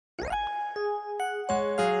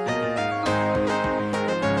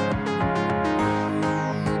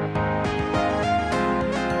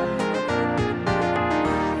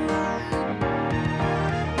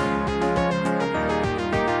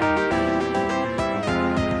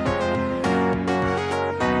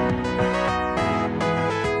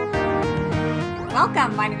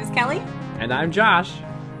Welcome, my name is Kelly. And I'm Josh.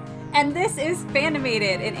 And this is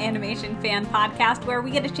Fanimated, an animation fan podcast where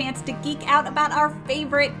we get a chance to geek out about our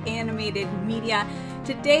favorite animated media.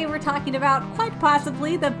 Today we're talking about quite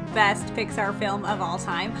possibly the best Pixar film of all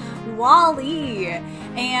time, WALL-E.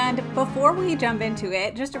 And before we jump into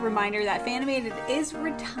it, just a reminder that Fanimated is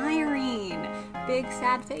retiring. Big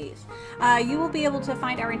sad face. You will be able to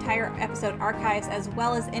find our entire episode archives as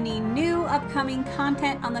well as any new upcoming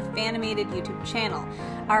content on the Fanimated YouTube channel.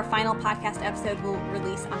 Our final podcast episode will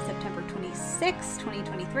release on September 26,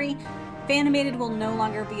 2023. Fanimated will no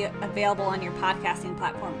longer be available on your podcasting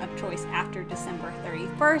platform of choice after December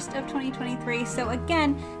 31st of 2023. So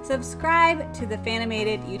again, subscribe to the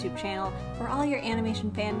Fanimated YouTube channel for all your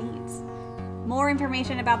animation fan needs. More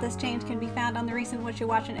information about this change can be found on the recent What You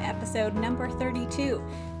Watchin' episode number 32.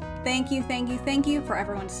 Thank you for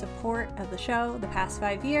everyone's support of the show the past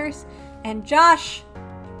 5 years. And Josh,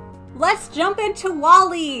 let's jump into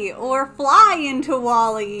WALL-E, or fly into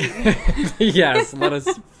WALL-E. Yes, let us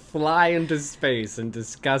fly into space and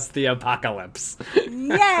discuss the apocalypse.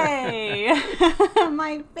 Yay!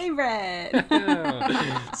 My favorite.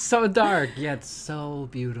 So dark, yet so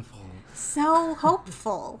beautiful. So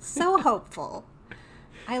hopeful. So hopeful.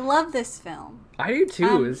 I love this film. I do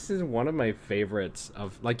too. This is one of my favorites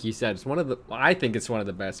of, like you said, I think it's one of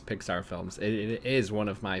the best Pixar films. It is one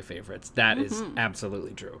of my favorites. That is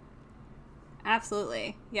absolutely true.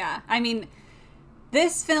 Absolutely. Yeah. I mean,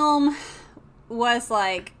 this film was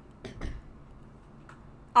like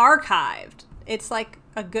archived. It's like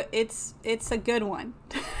it's a good one.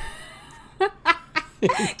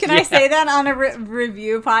 Can I say that on a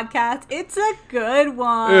review podcast? It's a good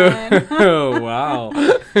one. Oh, wow.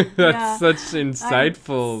 That's such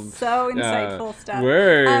insightful, stuff.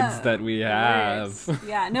 Words that we have. Words.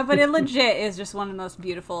 Yeah, no, but it legit is just one of the most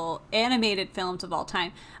beautiful animated films of all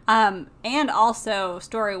time. And also,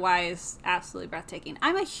 story-wise, absolutely breathtaking.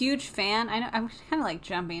 I'm a huge fan. I know I'm kind of like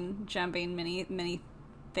jumping many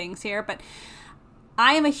things here, but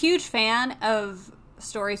I am a huge fan of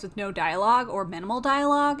stories with no dialogue or minimal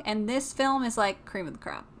dialogue, and this film is like cream of the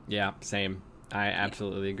crop. Yeah, same. I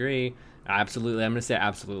absolutely agree. Absolutely. I'm going to say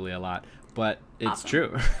absolutely a lot, but it's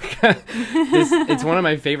true. It's one of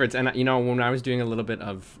my favorites. And, you know, when I was doing a little bit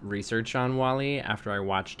of research on WALL-E after I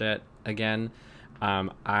watched it again,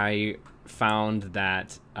 I found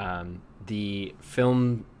that the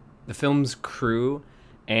film's crew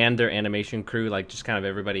and their animation crew, like just kind of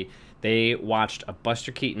everybody, they watched a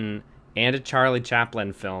Buster Keaton and a Charlie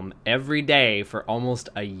Chaplin film every day for almost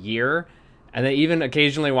a year, and they even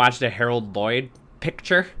occasionally watched a Harold Lloyd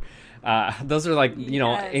picture. Those are like, you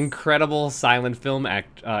know, incredible silent film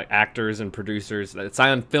actors and producers,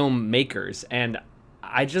 silent film makers, and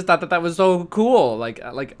I just thought that was so cool. Like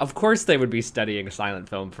of course they would be studying silent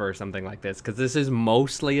film for something like this, because this is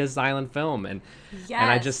mostly a silent film, and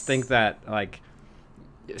I just think that, like,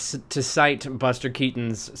 to cite Buster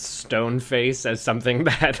Keaton's stone face as something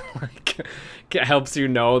that like helps you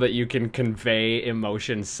know that you can convey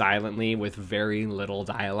emotion silently with very little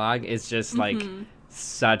dialogue, it's just like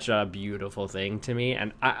such a beautiful thing to me.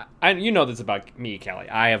 And I you know this about me, Kelly.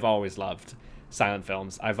 I have always loved silent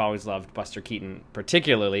films. I've always loved Buster Keaton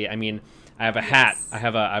particularly. I mean, I have a hat. I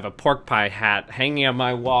have a pork pie hat hanging on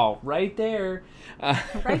my wall right there.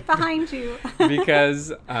 Right behind you.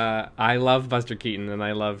 Because I love Buster Keaton and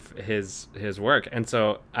I love his work. And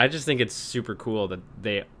so I just think it's super cool that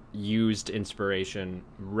they used inspiration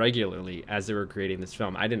regularly as they were creating this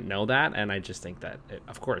film. I didn't know that, and I just think that,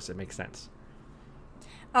 of course, it makes sense.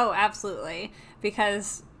 Oh, absolutely.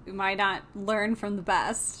 Because why not learn from the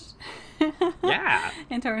best? Yeah.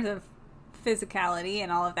 In terms of physicality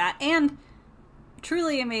and all of that. And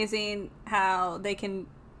truly amazing how they can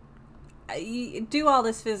do all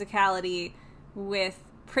this physicality with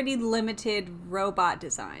pretty limited robot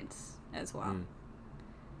designs as well,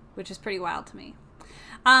 which is pretty wild to me.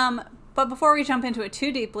 But before we jump into it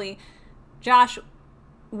too deeply, Josh,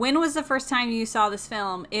 when was the first time you saw this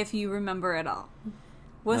film, if you remember at all?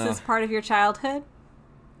 Was this part of your childhood?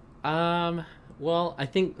 Well, I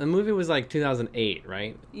think the movie was like 2008,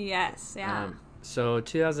 right? Yes, yeah. So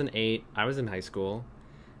 2008, I was in high school.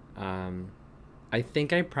 I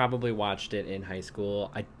think I probably watched it in high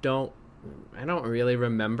school. I don't really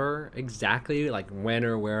remember exactly like when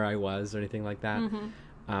or where I was or anything like that.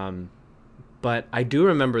 But I do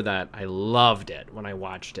remember that I loved it when I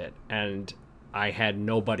watched it, and I had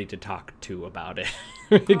nobody to talk to about it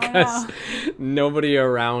because nobody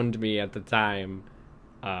around me at the time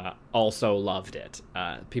also loved it.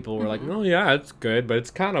 People were like, "Oh yeah, it's good, but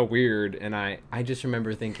it's kind of weird," and I just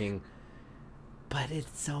remember thinking, but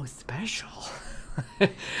it's so special.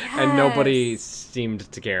 and nobody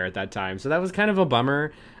seemed to care at that time. So that was kind of a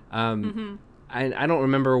bummer. I don't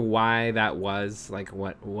remember why that was, like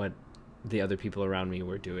what the other people around me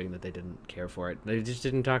were doing that they didn't care for it. They just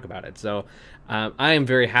didn't talk about it. So I am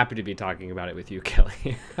very happy to be talking about it with you,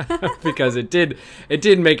 Kelly, because it did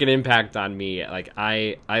make an impact on me. Like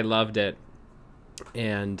I loved it,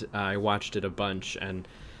 and I watched it a bunch, and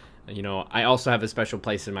you know, I also have a special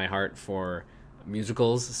place in my heart for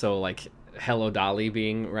musicals. So like Hello Dolly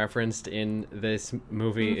being referenced in this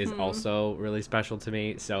movie is also really special to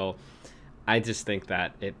me. So I just think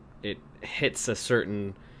that it hits a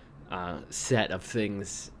certain set of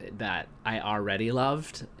things that I already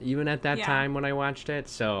loved even at that time when I watched it.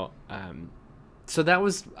 So so that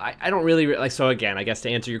was I don't really like, so again, I guess to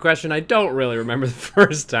answer your question, I don't really remember the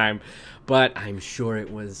first time, but I'm sure it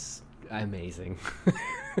was amazing.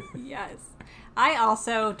 Yes. I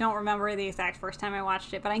also don't remember the exact first time I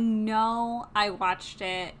watched it, but I know I watched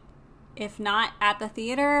it, if not at the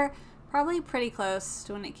theater, probably pretty close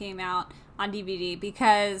to when it came out on DVD,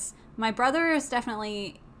 because my brother is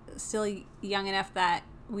definitely still young enough that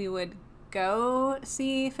we would go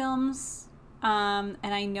see films, and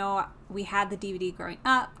I know we had the DVD growing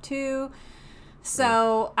up too,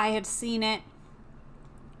 so I had seen it.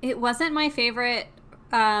 It wasn't my favorite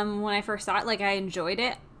when I first saw it. Like, I enjoyed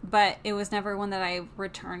it, but it was never one that I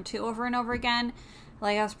returned to over and over again.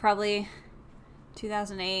 Like, I was probably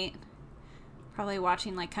 2008, probably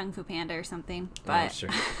watching like Kung Fu Panda or something, but sure.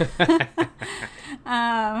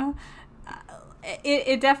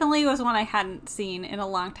 It definitely was one I hadn't seen in a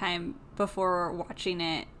long time before watching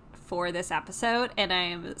it for this episode, and I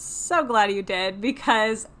am so glad you did,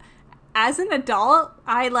 because as an adult,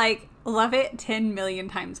 I like love it 10 million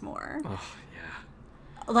times more. Oh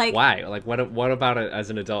yeah. Like, why? Like what about it as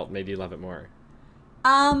an adult made you love it more?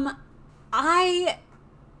 I,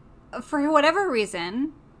 for whatever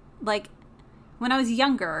reason, like when I was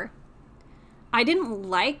younger, I didn't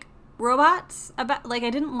like robots. I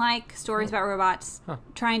didn't like stories about robots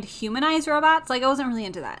trying to humanize robots. Like, I wasn't really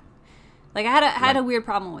into that. Like, I had a weird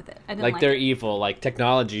problem with it. I didn't like they're it. evil. Like,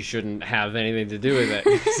 technology shouldn't have anything to do with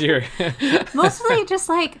it. Mostly just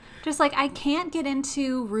like I can't get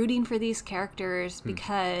into rooting for these characters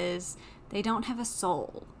because they don't have a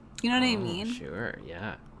soul. You know what I mean? Sure,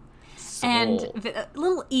 yeah. And a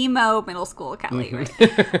little emo middle school Kelly, right?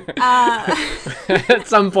 At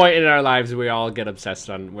some point in our lives, we all get obsessed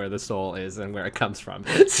on where the soul is and where it comes from.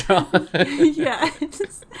 So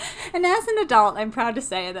yes. And as an adult, I'm proud to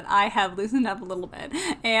say that I have loosened up a little bit,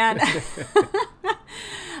 and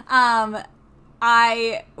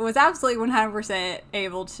I was absolutely 100%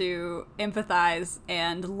 able to empathize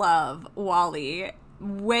and love Wall-E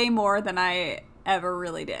way more than I ever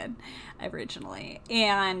really did originally,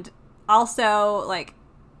 and also, like,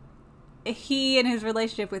 he and his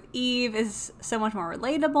relationship with Eve is so much more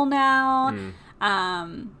relatable now.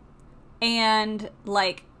 And,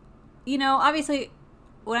 like, you know, obviously,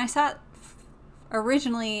 when I saw it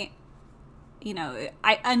originally, you know,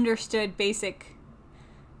 I understood basic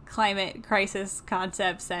climate crisis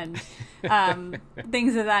concepts and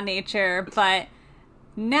things of that nature. But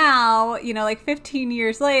now, you know, like 15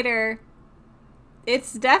 years later,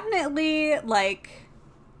 it's definitely, like,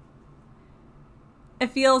 it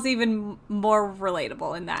feels even more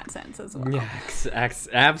relatable in that sense as well. Yeah,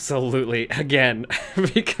 absolutely. Again,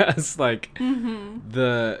 because like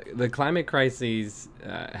the climate crises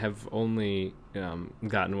have only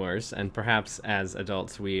gotten worse, and perhaps as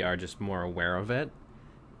adults we are just more aware of it.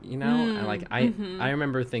 You know, and like I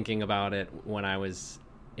remember thinking about it when I was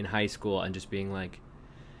in high school and just being like,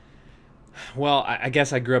 well, I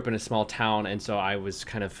guess I grew up in a small town, and so I was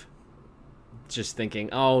kind of just thinking,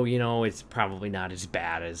 oh, you know, it's probably not as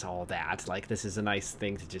bad as all that. Like, this is a nice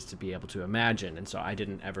thing to be able to imagine. And so I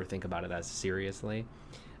didn't ever think about it as seriously.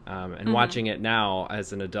 And watching it now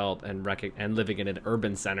as an adult and living in an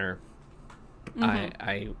urban center,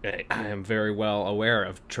 I am very well aware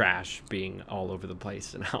of trash being all over the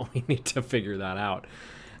place and how we need to figure that out.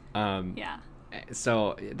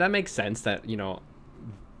 So that makes sense that, you know,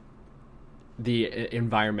 the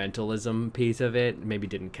environmentalism piece of it maybe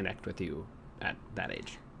didn't connect with you at that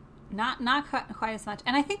age. Not quite as much.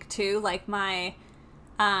 And I think too, like, my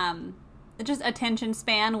just attention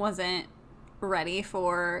span wasn't ready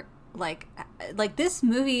for like this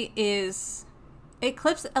movie is, it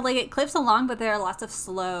clips along, but there are lots of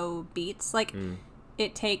slow beats. Like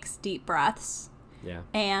it takes deep breaths. Yeah.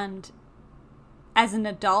 And as an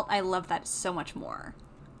adult, I love that so much more.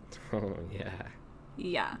 Oh yeah.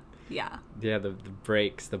 Yeah. Yeah, the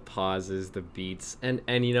breaks, the pauses, the beats, and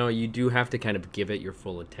you know, you do have to kind of give it your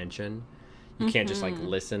full attention. You can't just like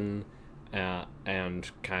listen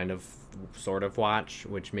and kind of sort of watch,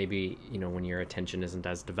 which maybe, when your attention isn't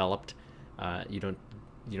as developed, you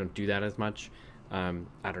don't do that as much. I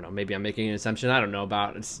don't know, maybe I'm making an assumption. I don't know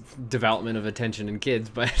about development of attention in kids,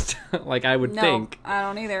 but like I would think I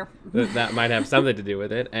don't either. that might have something to do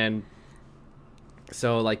with it. And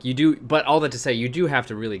so like you do, but all that to say, you do have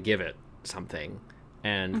to really give it something.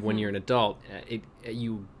 And when you're an adult,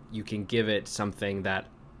 you can give it something that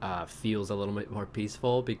feels a little bit more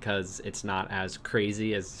peaceful, because it's not as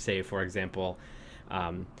crazy as, say, for example,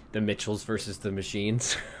 the Mitchells versus the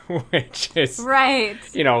Machines, which is right,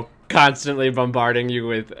 constantly bombarding you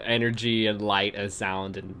with energy and light and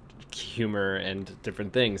sound and humor and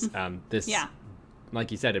different things. Like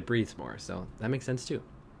you said, it breathes more, so that makes sense too.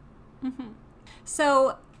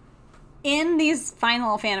 So in these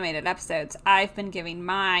final Fanimated episodes, I've been giving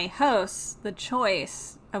my hosts the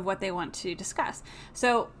choice of what they want to discuss.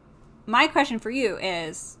 So my question for you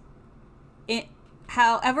is,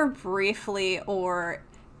 however briefly or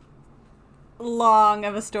long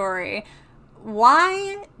of a story,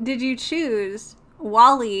 why did you choose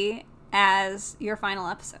WALL-E as your final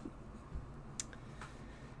episode?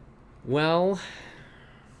 Well,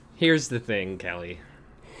 here's the thing, Kelly.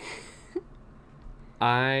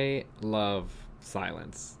 I love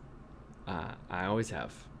silence. I always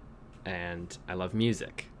have. And I love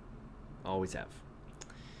music. Always have.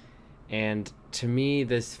 And to me,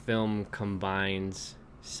 this film combines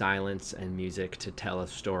silence and music to tell a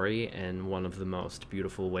story in one of the most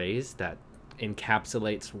beautiful ways that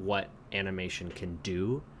encapsulates what animation can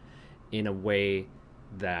do in a way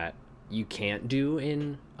that you can't do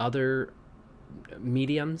in other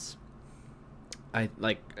mediums. I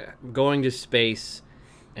like going to space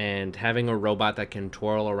and having a robot that can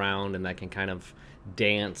twirl around and that can kind of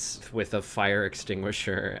dance with a fire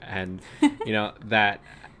extinguisher, and that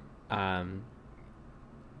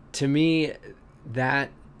to me,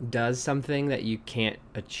 that does something that you can't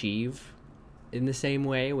achieve in the same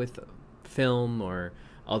way with film or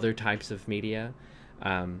other types of media.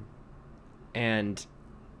 And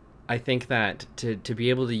I think that to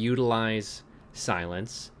be able to utilize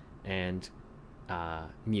silence and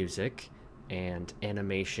music and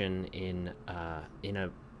animation in a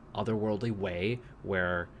otherworldly way,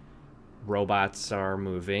 where robots are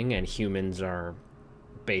moving and humans are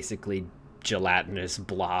basically gelatinous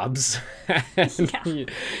blobs.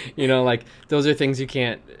 And, like those are things you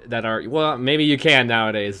can't, maybe you can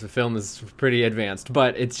nowadays. The film is pretty advanced,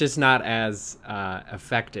 but it's just not as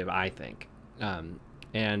effective, I think.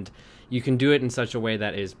 And you can do it in such a way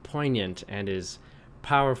that is poignant and is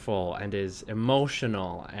powerful and is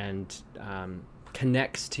emotional and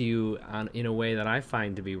connects to you in a way that I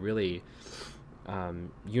find to be really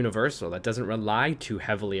universal, that doesn't rely too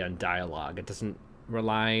heavily on dialogue. It doesn't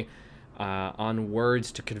rely on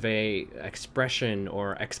words to convey expression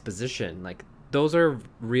or exposition. Like, those are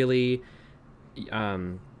really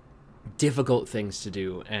difficult things to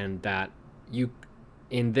do, and that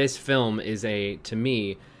in this film is to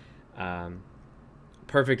me,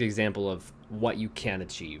 perfect example of what you can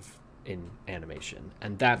achieve in animation.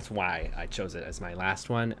 And that's why I chose it as my last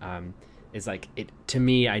one. Is like, it to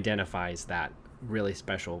me identifies that really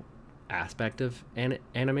special aspect of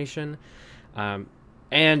animation.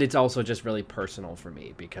 And it's also just really personal for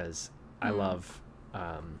me, because I love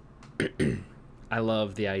I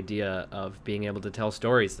love the idea of being able to tell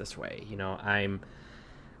stories this way.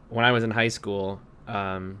 When I was in high school,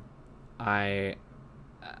 I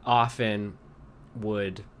often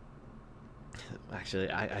would, actually,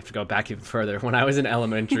 I have to go back even further. When I was in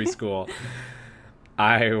elementary school,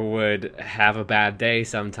 I would have a bad day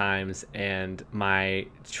sometimes, and my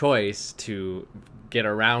choice to get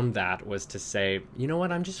around that was to say, you know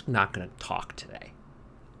what, I'm just not going to talk today.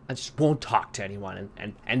 I just won't talk to anyone,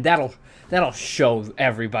 and that'll show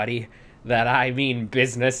everybody that I mean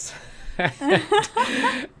business.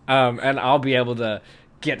 And I'll be able to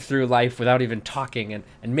get through life without even talking, and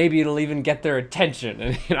maybe it'll even get their attention.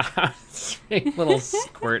 And I was a little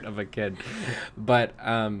squirt of a kid. But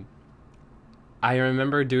I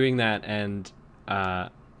remember doing that, and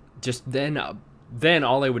just then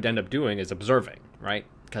all I would end up doing is observing, right?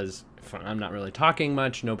 Because I'm not really talking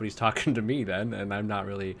much, nobody's talking to me then, and I'm not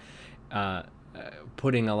really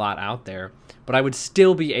putting a lot out there. But I would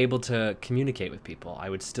still be able to communicate with people. I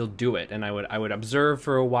would still do it, and I would observe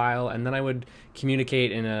for a while, and then I would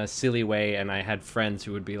communicate in a silly way. And I had friends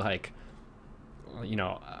who would be like,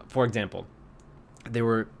 for example,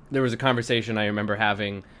 there was a conversation I remember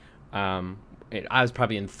having. I was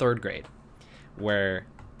probably in third grade, where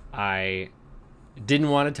I didn't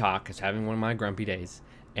want to talk. I was having one of my grumpy days,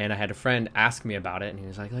 and I had a friend ask me about it, and he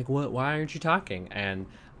was like, what? Why aren't you talking? And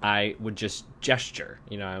I would just gesture.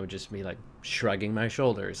 I would just be like shrugging my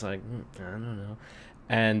shoulders, like, I don't know.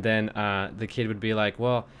 And then the kid would be like,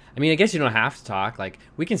 well, I mean, I guess you don't have to talk. Like,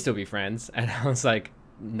 we can still be friends. And I was like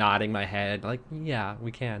nodding my head, like, yeah,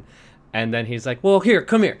 we can. And then he's like, well, here,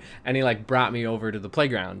 come here. And he like brought me over to the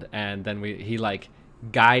playground. And then he like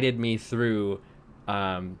guided me through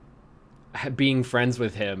being friends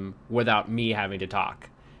with him without me having to talk.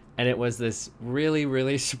 And it was this really,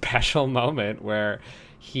 really special moment where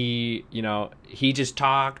he just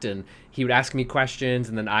talked, and he would ask me questions,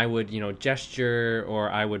 and then I would, gesture,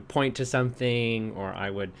 or I would point to something, or I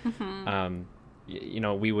would,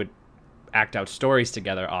 we would act out stories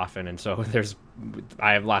together often. And so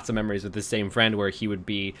I have lots of memories with the same friend where he would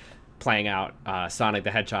be playing out Sonic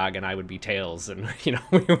the Hedgehog and I would be Tails, and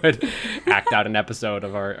we would act out an episode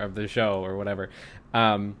of the show or whatever.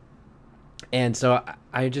 And so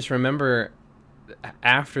I just remember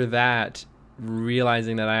after that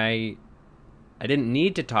realizing that I didn't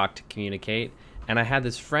need to talk to communicate, and I had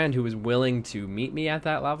this friend who was willing to meet me at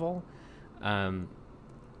that level. And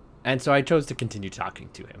so I chose to continue talking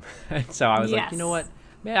to him. And so I was like, you know what?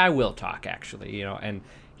 Man, I will talk, actually, and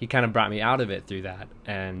he kind of brought me out of it through that.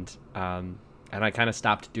 And I kind of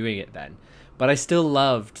stopped doing it then. But I still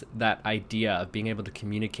loved that idea of being able to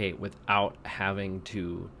communicate without having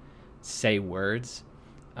to say words,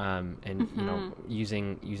 and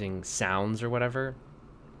using sounds or whatever.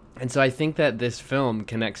 And so I think that this film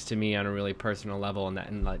connects to me on a really personal level,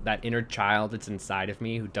 and like that inner child that's inside of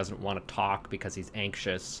me who doesn't want to talk because he's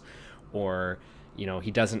anxious, or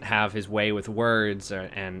he doesn't have his way with words,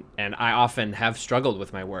 and I often have struggled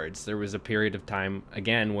with my words. There was a period of time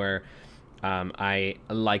again where I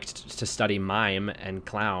liked to study mime and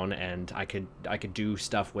clown, and I could do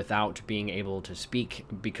stuff without being able to speak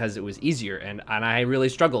because it was easier, and I really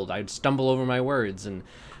struggled. I'd stumble over my words, and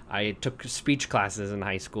I took speech classes in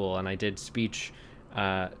high school, and I did speech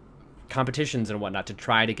competitions and whatnot to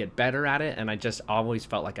try to get better at it, and I just always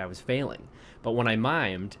felt like I was failing. But when I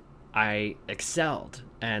mimed, I excelled,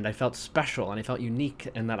 and I felt special, and I felt unique,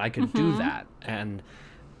 and that I could do that. And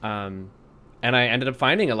I ended up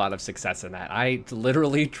finding a lot of success in that. I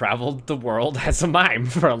literally traveled the world as a mime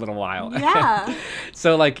for a little while. Yeah.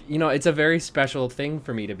 So, like, it's a very special thing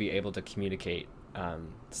for me to be able to communicate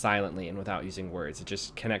silently and without using words. It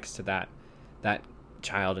just connects to that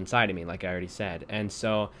child inside of me, like I already said. And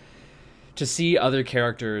so to see other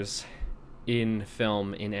characters in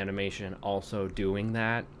film, in animation, also doing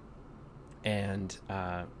that, and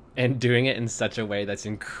doing it in such a way that's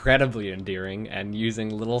incredibly endearing, and using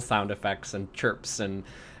little sound effects and chirps and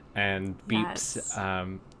beeps, yes.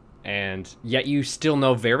 And yet you still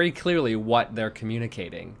know very clearly what they're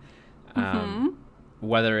communicating.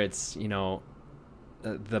 Whether it's,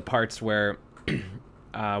 the parts where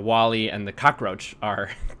Wally and the cockroach are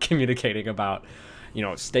communicating about,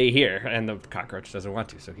 stay here, and the cockroach doesn't want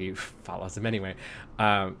to, so he follows him anyway.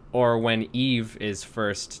 Or when Eve is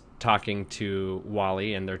first talking to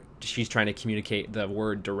Wally, and she's trying to communicate the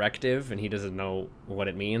word directive, and he doesn't know what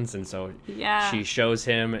it means, and so she shows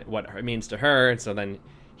him what it means to her, and so then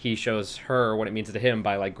he shows her what it means to him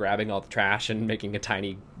by like grabbing all the trash and making a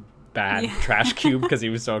tiny bad trash cube because he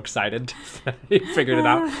was so excited he figured it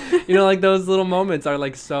out. Like those little moments are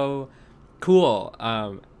like so cool.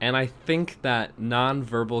 And I think that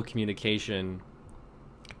nonverbal communication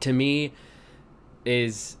to me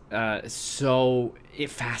is so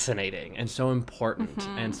fascinating and so important.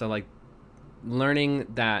 And so like learning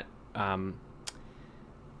that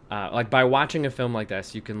like by watching a film like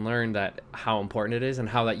this, you can learn that how important it is, and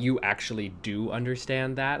how that you actually do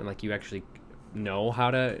understand that, and like you actually know how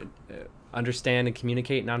to understand and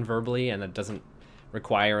communicate non-verbally, and it doesn't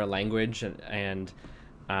require a language, and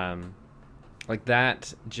like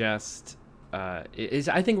that just is,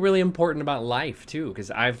 I think, really important about life too,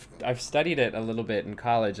 because I've studied it a little bit in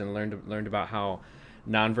college and learned about how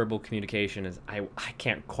nonverbal communication is, I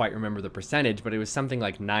can't quite remember the percentage, but it was something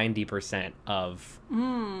like 90%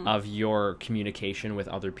 of your communication with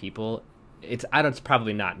other people. It's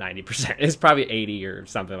probably not 90%. It's probably 80 or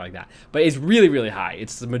something like that. But it's really, really high.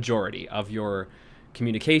 It's the majority of your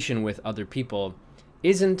communication with other people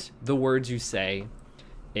isn't the words you say.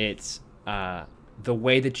 It's the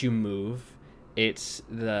way that you move. It's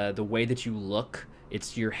the way that you look.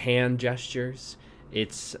 It's your hand gestures.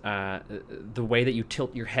 It's the way that you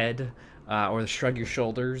tilt your head, or shrug your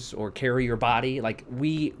shoulders, or carry your body. Like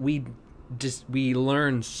we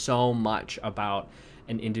learn so much about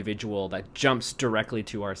an individual that jumps directly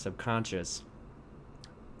to our subconscious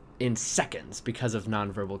in seconds because of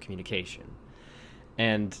nonverbal communication.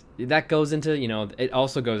 And that goes into, it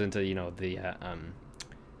also goes into,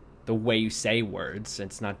 the the way you say words.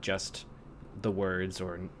 It's not just the words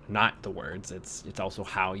or not the words. It's also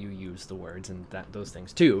how you use the words and those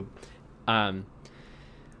things too.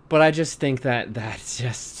 But I just think that that's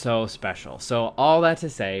just so special. So all that to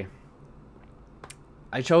say,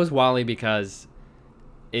 I chose WALL-E because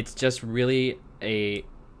it's just really a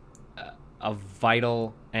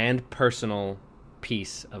vital and personal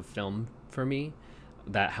piece of film for me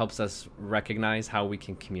that helps us recognize how we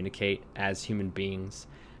can communicate as human beings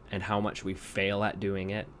and how much we fail at doing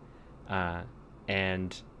it,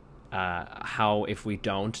 and how if we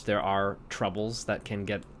don't, there are troubles that can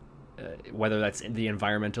get, whether that's the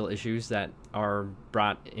environmental issues that are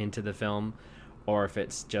brought into the film, or if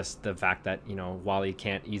it's just the fact that, you know, WALL-E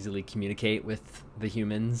can't easily communicate with the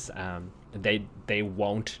humans. They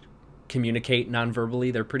won't communicate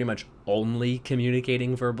non-verbally. They're pretty much only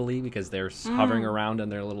communicating verbally because they're hovering around in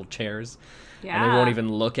their little chairs. Yeah. And they won't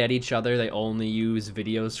even look at each other. They only use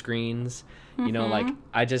video screens. You know, like,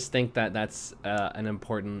 I just think that that's an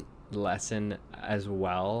important lesson as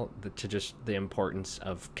well, to just the importance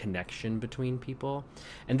of connection between people.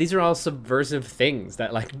 And these are all subversive things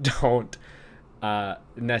that, like, don't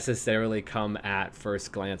necessarily come at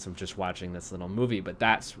first glance of just watching this little movie, but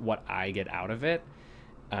that's what I get out of it.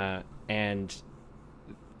 And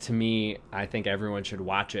to me, I think everyone should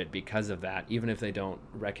watch it because of that, even if they don't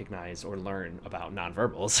recognize or learn about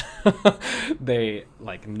nonverbals. They,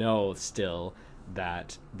 like, know still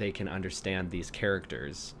that they can understand these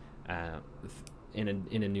characters in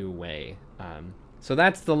a new way. So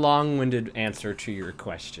that's the long-winded answer to your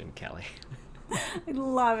question, Kelly. I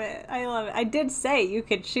love it. I did say you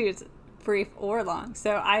could choose brief or long,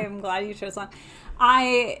 so I am glad you chose long.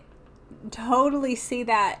 I totally see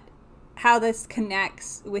that, how this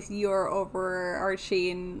connects with your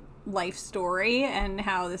overarching life story and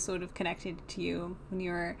how this would have connected to you when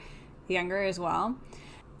you were younger as well.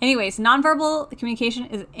 Anyways, nonverbal communication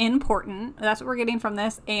is important. That's what we're getting from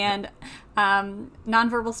this. And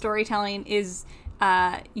nonverbal storytelling is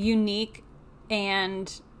unique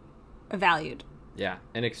and valued. Yeah,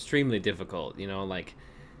 and extremely difficult. You know, like,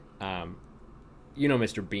 you know,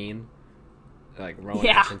 Mr. Bean, like Rowan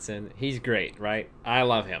Atkinson. He's great, right? I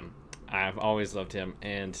love him. I've always loved him.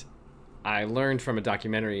 And I learned from a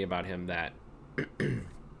documentary about him that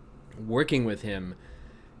working with him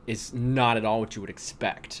is not at all what you would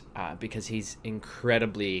expect, because he's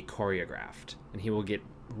incredibly choreographed, and he will get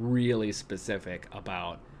really specific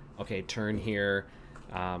about, okay, turn here,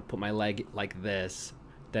 put my leg like this,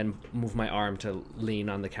 then move my arm to lean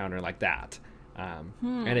on the counter like that.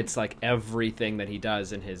 And it's like everything that he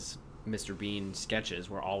does in his Mr. Bean sketches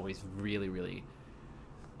were always really, really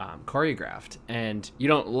choreographed. And you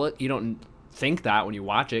don't think that when you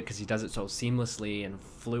watch it, because he does it so seamlessly and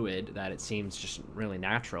fluid that it seems just really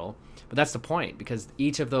natural. But that's the point, because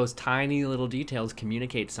each of those tiny little details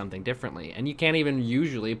communicates something differently, and you can't even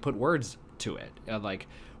usually put words to it. Like,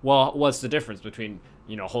 well, what's the difference between,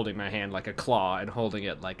 you know, holding my hand like a claw and holding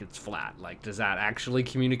it like it's flat? Like, does that actually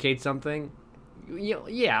communicate something? You know,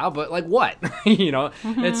 yeah, but like what? You know,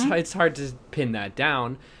 it's hard to pin that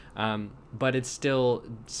down. But it still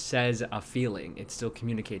says a feeling. It still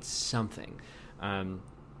communicates something. And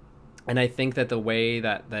I think that the way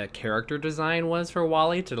that the character design was for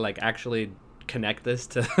WALL-E to, like, actually connect this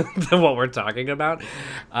to what we're talking about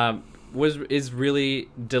is really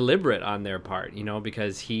deliberate on their part, you know,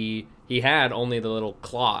 because he had only the little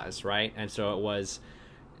claws, right? And so it was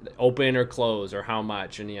open or close or how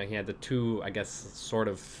much, and, you know, he had the two, I guess, sort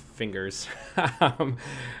of fingers.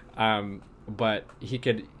 But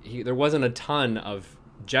there wasn't a ton of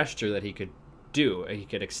gesture that he could do. He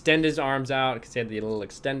could extend his arms out, because he had the little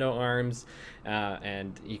extendo arms,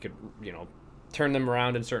 and he could, you know, turn them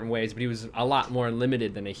around in certain ways, but he was a lot more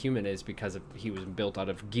limited than a human is because he was built out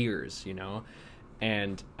of gears, you know.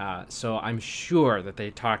 And so I'm sure that they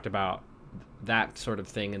talked about that sort of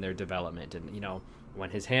thing in their development. And, you know, when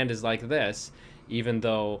his hand is like this, even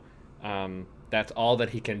though that's all that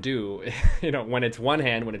he can do, you know, when it's one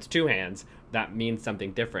hand, when it's two hands, that means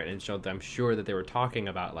something different. And so I'm sure that they were talking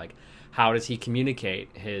about, like, how does he communicate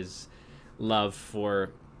his love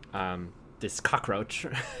for this cockroach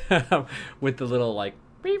with the little, like,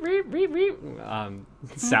 beep, beep, beep, beep,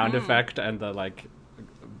 sound effect and the, like,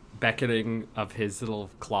 beckoning of his little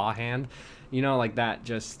claw hand, you know, like, that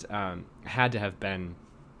just had to have been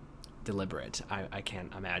deliberate. I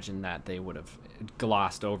can't imagine that they would have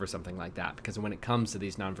glossed over something like that, because when it comes to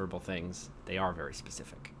these nonverbal things, they are very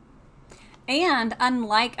specific. And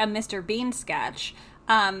unlike a Mr. Bean sketch,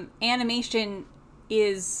 animation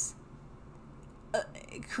is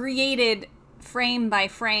created frame by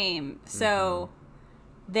frame, so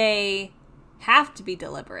they have to be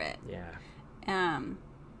deliberate. Yeah.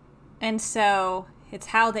 And so it's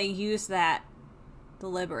how they use that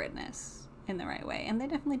deliberateness in the right way. And they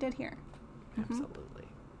definitely did here. Absolutely.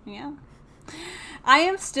 Yeah. I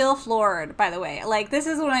am still floored, by the way. Like, this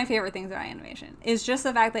is one of my favorite things about animation. Is just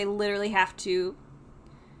the fact they literally have to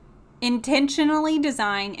intentionally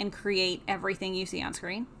design and create everything you see on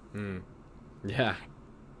screen. Yeah.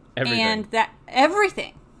 Everything. And that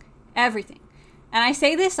everything. And I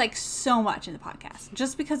say this like so much in the podcast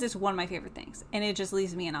just because it's one of my favorite things and it just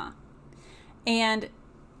leaves me in awe. And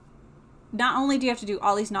not only do you have to do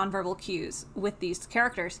all these nonverbal cues with these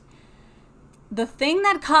characters, the thing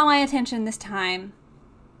that caught my attention this time,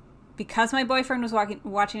 because my boyfriend was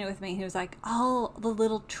watching it with me, he was like, oh, the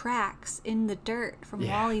little tracks in the dirt from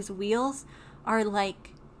Wally's wheels are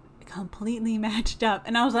like completely matched up.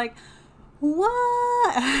 And I was like,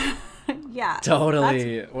 what? Yeah.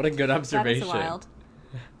 Totally. What a good observation. That is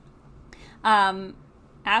wild.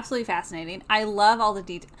 Absolutely fascinating. I love all the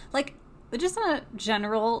details. Like, just on a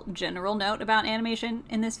general note about animation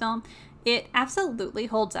in this film, it absolutely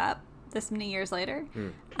holds up this many years later.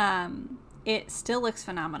 It still looks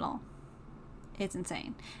phenomenal. It's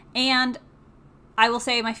insane. And I will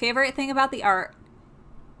say my favorite thing about the art,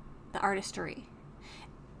 the artistry,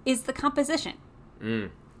 is the composition.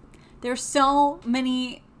 There's so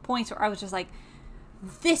many points where I was just like,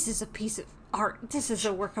 this is a piece of art. This is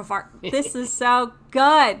a work of art. This is so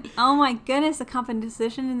good. Oh my goodness, the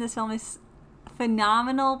composition in this film is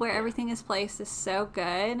phenomenal. Where everything is placed is so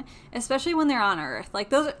good, especially when they're on Earth. Like,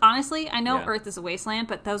 those, honestly, I know Earth is a wasteland,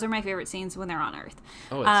 but those are my favorite scenes when they're on Earth.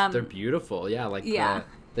 Oh, they're beautiful. Yeah, like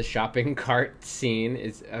the shopping cart scene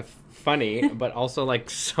is funny, but also like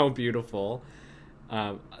so beautiful.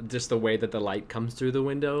 Just the way that the light comes through the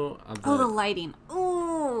window. The lighting.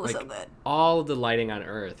 Ooh, like, so good. All of the lighting on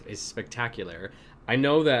Earth is spectacular. I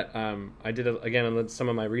know that I did, again, on some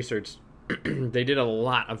of my research, they did a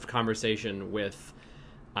lot of conversation with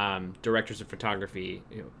directors of photography,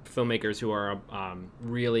 filmmakers who are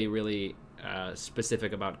really, really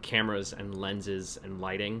specific about cameras and lenses and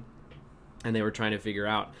lighting. And they were trying to figure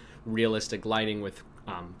out realistic lighting with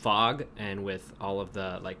fog and with all of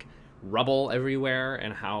the, like, rubble everywhere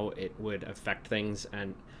and how it would affect things.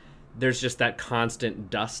 And there's just that constant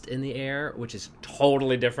dust in the air, which is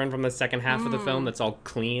totally different from the second half of the film that's all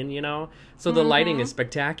clean, so the lighting is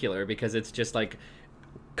spectacular because it's just like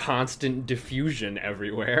constant diffusion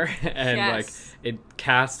everywhere. And like it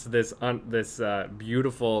casts this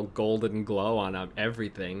beautiful golden glow on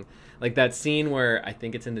everything. Like that scene where, I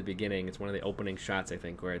think it's in the beginning, it's one of the opening shots, I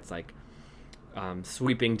think, where it's like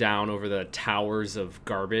sweeping down over the towers of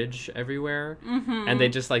garbage everywhere, and they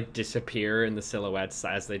just like disappear in the silhouettes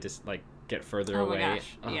as they just like get further away. My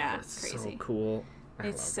gosh. Yeah, it's crazy. So cool.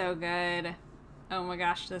 It's so good. Oh my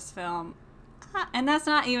gosh, this film. And that's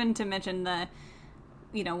not even to mention the,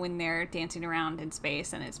 when they're dancing around in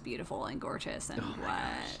space and it's beautiful and gorgeous and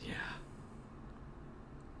gosh, yeah.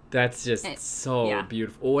 That's just so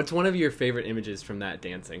beautiful. What's one of your favorite images from that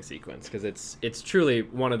dancing sequence? Because it's truly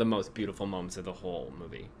one of the most beautiful moments of the whole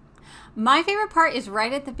movie. My favorite part is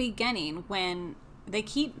right at the beginning when they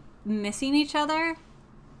keep missing each other.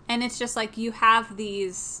 And it's just like you have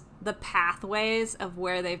the pathways of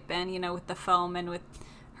where they've been, with the foam and with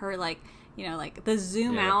her, like, like the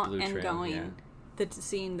zoom out and trail, going,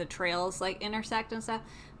 seeing the trails like intersect and stuff.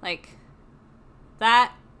 Like,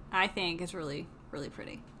 that, I think, is really, really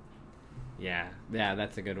pretty. Yeah,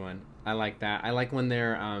 that's a good one. I like that. I like when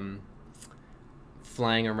they're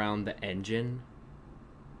flying around the engine,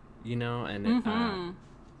 and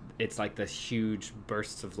it's like this huge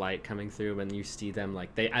bursts of light coming through, and you see them like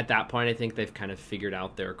at that point, I think they've kind of figured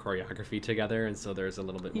out their choreography together, and so there's a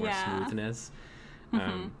little bit more smoothness.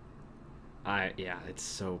 It's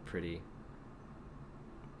so pretty.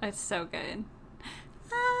 It's so good.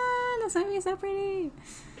 This movie is so pretty.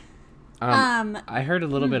 I heard a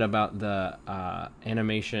little bit about the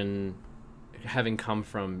animation having come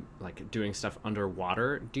from like doing stuff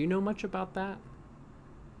underwater. Do you know much about that?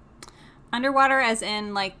 Underwater as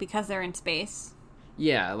in like because they're in space?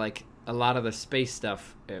 Yeah, like a lot of the space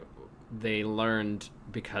stuff they learned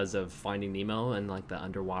because of Finding Nemo and like the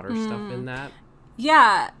underwater stuff in that.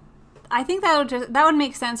 Yeah, I think that would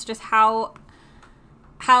make sense. Just how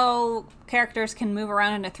characters can move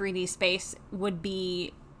around in a 3D space would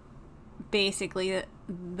be basically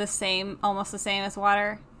the same, almost the same as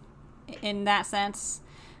water in that sense.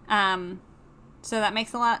 So that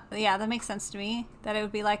makes that makes sense to me that it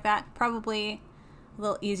would be like that. Probably a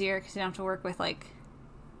little easier because you don't have to work with like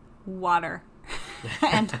water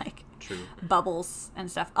and like True. bubbles and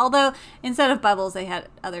stuff. Although instead of bubbles, they had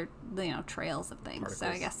other, trails of things. Particles. So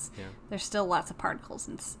I guess Yeah. there's still lots of particles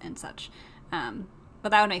and such. But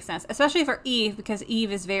that would make sense, especially for Eve, because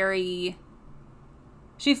Eve is very,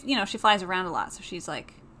 she flies around a lot. So she's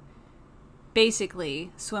like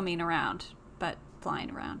basically swimming around, but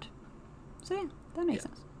flying around. So yeah, that makes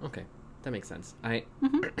sense. Okay. That makes sense. I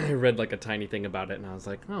Mm-hmm. I read like a tiny thing about it, and I was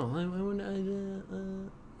like, oh, I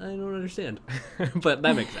don't understand. But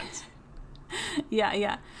that makes sense.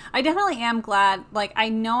 Yeah. I definitely am glad. Like, I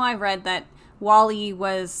know I read that WALL-E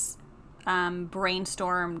was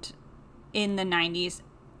brainstormed in the 90s.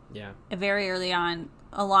 Yeah. Very early on,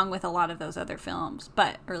 along with a lot of those other films,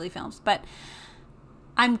 early films. But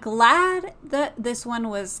I'm glad that this one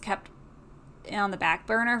was kept on the back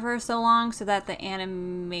burner for so long so that the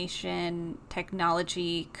animation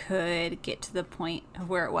technology could get to the point of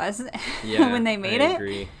where it was when they made it.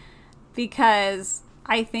 Agree. Because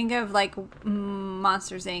I think of like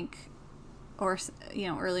Monsters Inc. or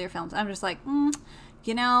earlier films. I'm just like,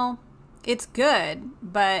 it's good,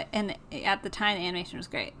 and at the time the animation was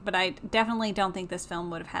great. But I definitely don't think this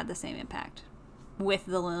film would have had the same impact with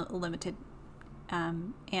the limited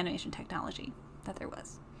animation technology that there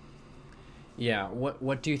was. Yeah,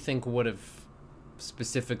 what do you think would have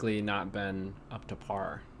specifically not been up to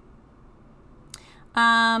par?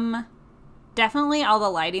 Definitely all the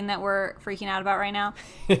lighting that we're freaking out about right now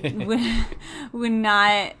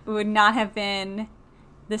would not have been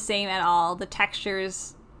the same at all. The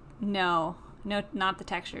textures, no, not the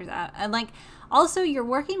textures. And like, also you're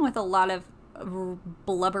working with a lot of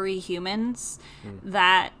blubbery humans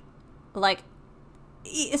that, like,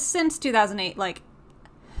 since 2008, like,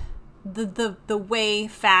 the way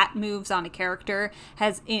fat moves on a character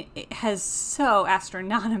has so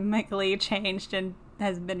astronomically changed and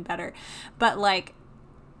has been better. But like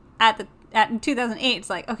in 2008, it's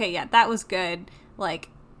like, okay, yeah, that was good. Like,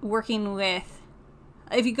 working with,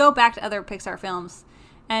 if you go back to other Pixar films,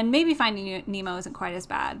 and maybe Finding Nemo isn't quite as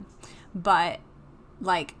bad, but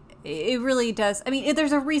like, it really does. I mean,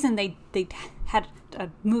 there's a reason they had a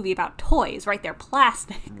movie about toys, right? They're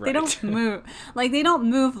plastic. Right. They don't move. Like, they don't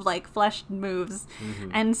move like flesh moves.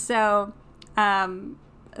 Mm-hmm. And so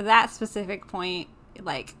that specific point,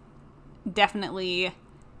 like, definitely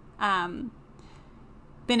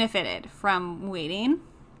benefited from waiting.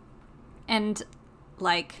 And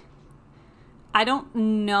like, I don't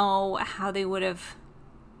know how they would have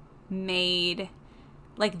made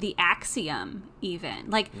like the Axiom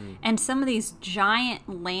even, like, and some of these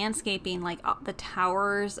giant landscaping, like the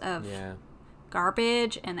towers of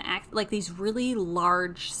garbage and like these really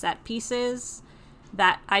large set pieces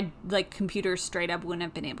that computers straight up wouldn't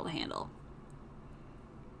have been able to handle.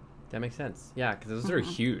 That makes sense. Yeah, because those are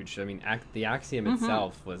huge. I mean, the Axiom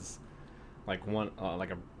itself was like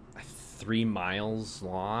like a 3 miles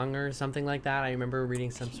long or something like that. I remember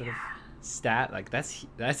reading some sort of stat. Like, that's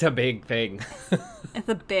a big thing. It's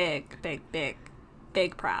a big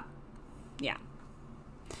prop. Yeah.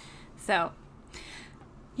 So,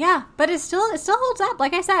 yeah, but it still holds up.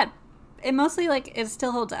 Like I said, it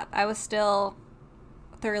still holds up. I was still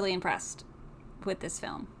thoroughly impressed with this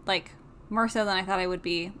film. Like, more so than I thought I would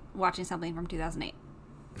be watching something from 2008.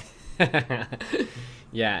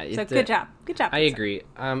 Yeah. So good job. I agree.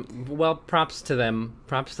 Well, props to them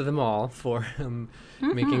all for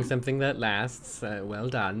making something that lasts. Well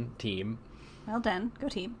done, team. Well done. Go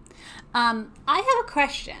team. I have a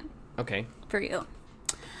question. Okay. For you.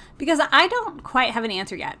 Because I don't quite have an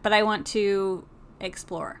answer yet, but I want to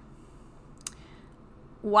explore.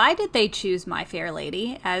 Why did they choose My Fair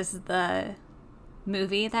Lady as the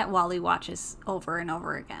movie that Wally watches over and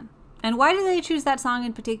over again? And why do they choose that song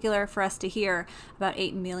in particular for us to hear about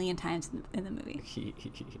 8 million times in the movie?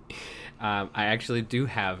 I actually do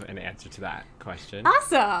have an answer to that question.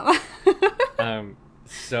 Awesome!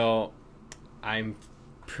 So I'm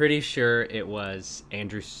pretty sure it was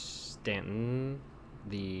Andrew Stanton,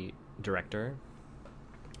 the director,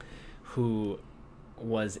 who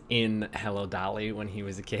was in Hello Dolly when he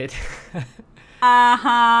was a kid.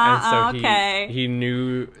 And so okay. he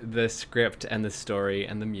knew the script and the story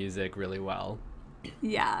and the music really well.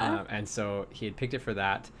 Yeah. And so he had picked it for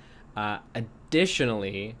that.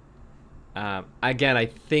 Additionally, again, I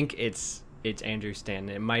think it's Andrew Stanton.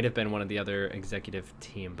 It might have been one of the other executive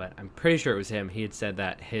team, but I'm pretty sure it was him. He had said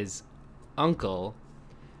that his uncle,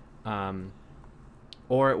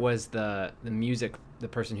 or it was the music, the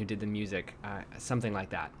person who did the music, something like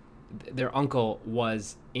that. Their uncle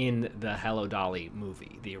was in the Hello Dolly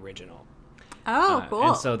movie, the original. Oh, cool.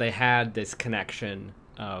 And so they had this connection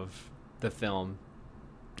of the film,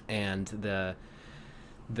 and the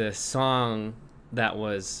song that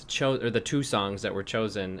was or the two songs that were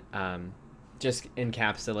chosen, just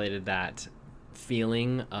encapsulated that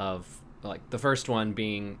feeling of, like, the first one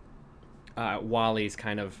being Wally's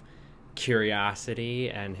kind of curiosity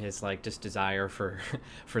and his, like, just desire for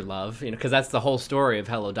love, you know, because that's the whole story of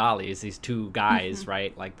Hello Dolly, is these two guys,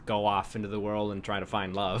 right, like, go off into the world and try to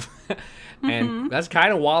find love. And that's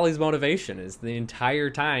kind of Wally's motivation, is the entire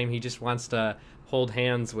time he just wants to hold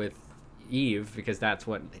hands with Eve, because that's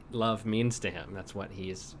what love means to him. That's what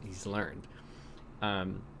he's learned.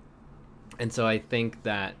 And so I think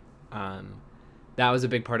that that was a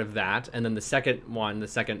big part of that. And then the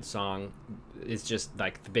second song is just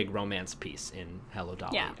like the big romance piece in Hello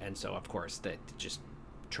Dolly. Yeah. And so, of course, that just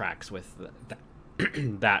tracks with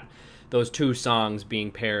that those two songs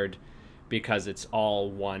being paired, because it's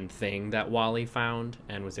all one thing that Wally found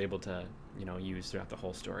and was able to, you know, use throughout the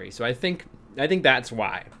whole story. So I think that's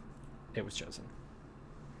why it was chosen.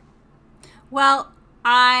 Well,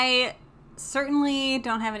 I certainly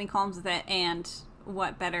don't have any qualms with it, and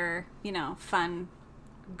what better, you know, fun,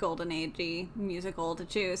 golden agey musical to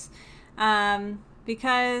choose.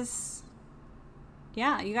 Because,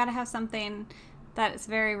 yeah, you gotta have something that is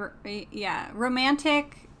very,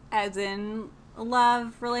 romantic, as in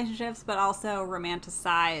love relationships, but also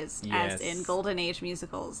romanticized, as in golden age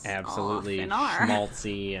musicals. Absolutely. Often are.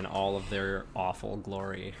 Schmaltzy and all of their awful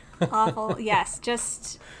glory. Awful, yes,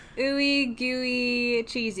 just ooey gooey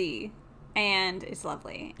cheesy, and it's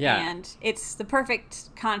lovely. Yeah. And it's the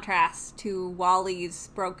perfect contrast to Wally's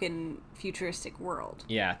broken futuristic world.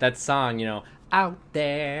 Yeah, that song, you know, out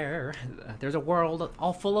there's a world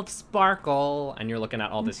all full of sparkle, and you're looking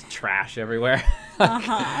at all this trash everywhere.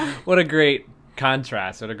 What a great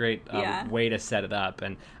contrast. What a great way to set it up.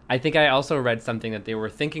 And I think I also read something that they were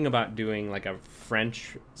thinking about doing like a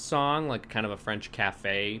French song, like kind of a French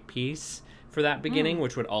cafe piece for that beginning,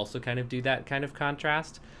 which would also kind of do that kind of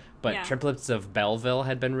contrast. But Triplets of Belleville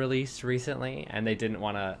had been released recently, and they didn't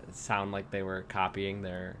want to sound like they were copying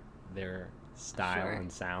their style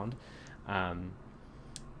and sound. And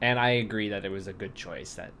I agree that it was a good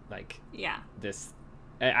choice. That, like, this,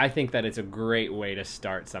 I think that it's a great way to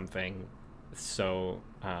start something so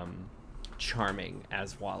charming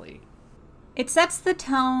as Wally. It sets the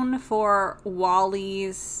tone for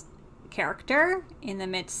Wally's character in the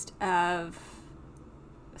midst of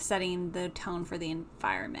setting the tone for the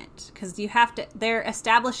environment, because they're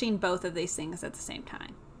establishing both of these things at the same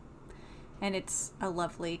time, and it's a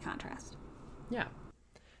lovely contrast. Yeah,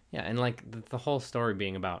 and like the whole story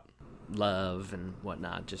being about love and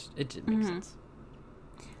whatnot, just it makes sense.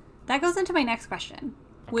 That goes into my next question,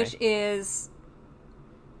 which is,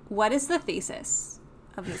 what is the thesis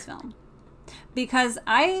of this film? Because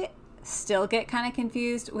I still get kind of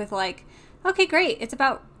confused with, like, okay, great, it's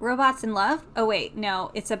about robots and love. Oh, wait,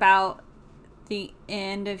 no, it's about the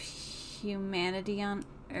end of humanity on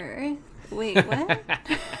Earth. Wait, what?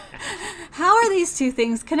 How are these two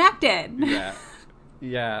things connected?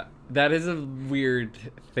 Yeah, that is a weird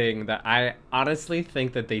thing that I honestly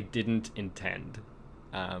think that they didn't intend.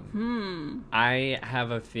 I have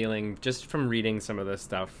a feeling, just from reading some of the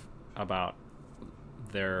stuff about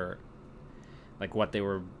their, like, what they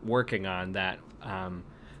were working on, that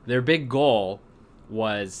their big goal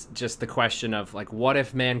was just the question of, like, what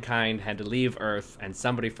if mankind had to leave Earth and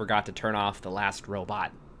somebody forgot to turn off the last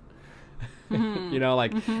robot? You know,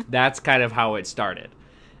 like, that's kind of how it started.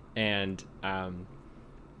 And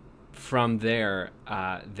from there,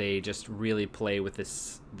 they just really play with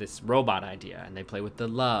this robot idea, and they play with the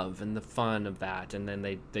love and the fun of that, and then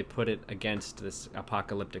they put it against this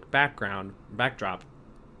apocalyptic backdrop.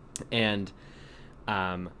 And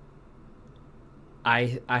I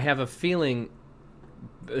have a feeling.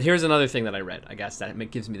 Here's another thing that I read, I guess, that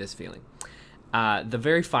gives me this feeling. The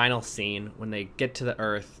very final scene, when they get to the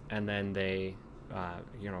Earth and then they,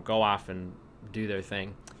 go off and do their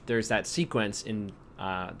thing, there's that sequence in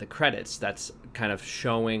the credits that's kind of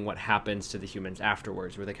showing what happens to the humans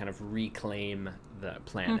afterwards, where they kind of reclaim the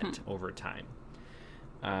planet over time.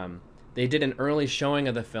 They did an early showing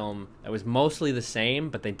of the film that was mostly the same,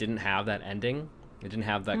 but they didn't have that ending. They didn't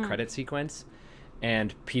have that credit sequence.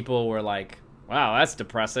 And people were like, wow, that's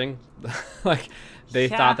depressing. Like, they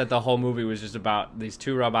thought that the whole movie was just about these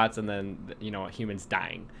two robots and then, humans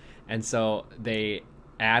dying. And so they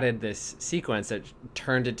added this sequence that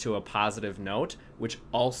turned it to a positive note, which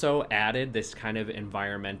also added this kind of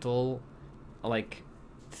environmental, like,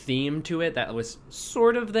 theme to it that was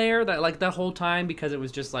sort of there that, like, the whole time, because it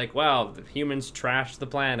was just like, wow, the humans trashed the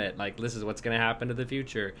planet, like, this is what's going to happen to the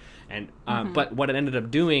future. And but what it ended up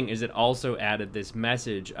doing is it also added this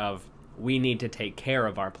message of, we need to take care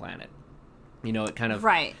of our planet. It kind of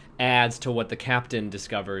right. adds to what the captain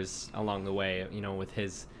discovers along the way, with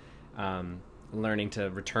his learning to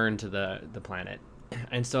return to the planet.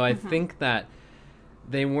 And so I think that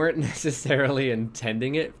they weren't necessarily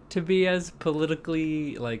intending it to be as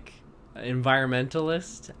politically, like,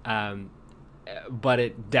 environmentalist, but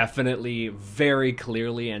it definitely very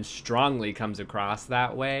clearly and strongly comes across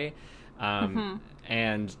that way.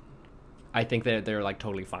 And I think that they're like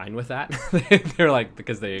totally fine with that. They're like,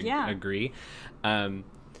 because they agree. And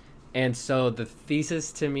so the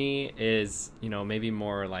thesis to me is, maybe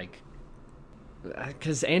more like,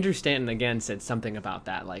 because Andrew Stanton again said something about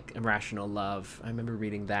that, like irrational love. I remember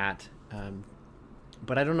reading that.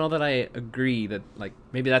 But I don't know that I agree that, like,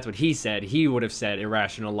 maybe that's what he said. He would have said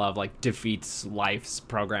irrational love, like, defeats life's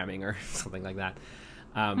programming or something like that.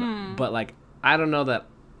 But, like, I don't know that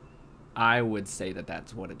I would say that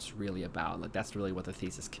that's what it's really about. Like, that's really what the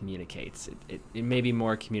thesis communicates. It maybe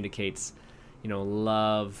more communicates,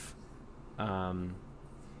 love,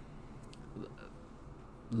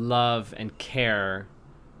 love and care,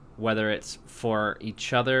 whether it's for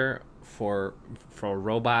each other, for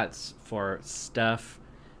robots, for stuff,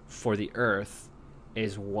 for the Earth,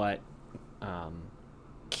 is what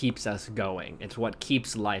keeps us going. It's what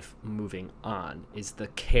keeps life moving on, is the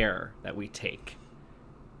care that we take.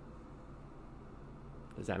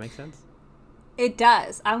 Does that make sense? It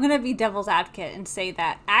does. I'm going to be devil's advocate and say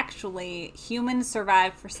that actually humans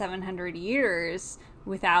survived for 700 years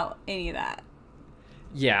without any of that.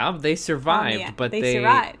 Yeah, they survived, but they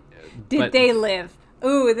survived. Did they live?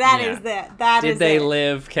 Ooh, that is it. That Did is they it.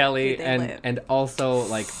 live, Kelly? And also,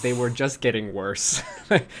 like, they were just getting worse.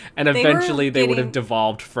 And eventually they would have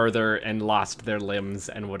devolved further and lost their limbs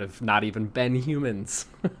and would have not even been humans.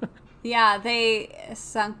 Yeah, they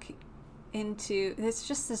sunk into... It's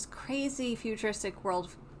just this crazy futuristic world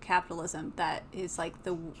of capitalism that is, like,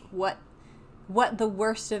 what the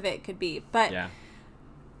worst of it could be. But yeah.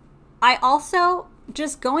 I also...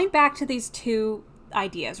 Just going back to these two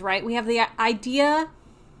ideas, right? We have the idea...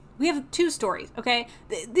 We have two stories, okay?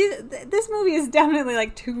 This movie is definitely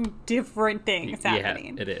like two different things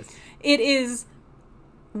happening. Yeah, it is. It is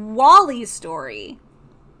WALL-E's story,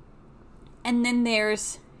 and then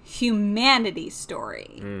there's humanity's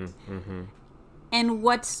story. Mm-hmm. And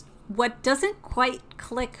what doesn't quite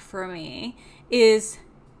click for me is...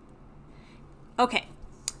 Okay,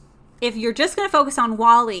 if you're just going to focus on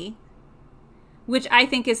WALL-E, which I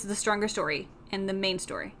think is the stronger story and the main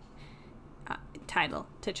story, title,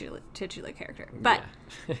 titular character. But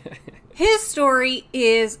his story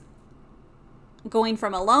is going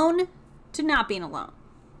from alone to not being alone.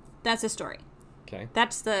 That's his story. Okay.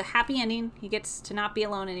 That's the happy ending. He gets to not be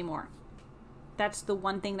alone anymore. That's the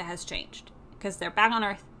one thing that has changed. Because they're back on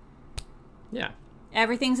Earth. Yeah.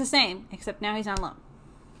 Everything's the same, except now he's not alone.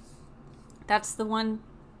 That's the one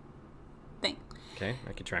thing. Okay,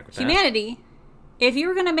 I can track with that. Humanity, if you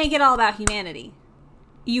were going to make it all about humanity,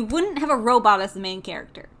 you wouldn't have a robot as the main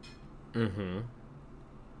character. Mm-hmm.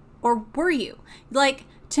 Or were you? Like,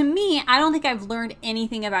 to me, I don't think I've learned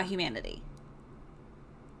anything about humanity.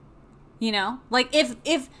 You know? Like,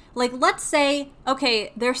 if like, let's say,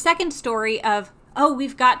 okay, their second story of, oh,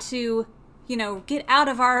 we've got to, get out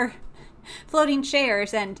of our floating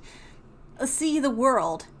chairs and see the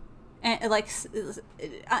world. And,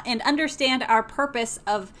 and understand our purpose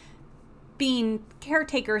of being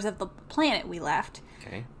caretakers of the planet we left.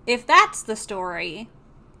 Okay. If that's the story,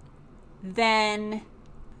 then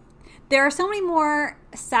there are so many more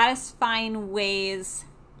satisfying ways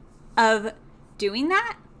of doing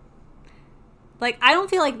that. Like, I don't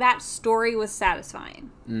feel like that story was satisfying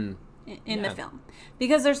in the film.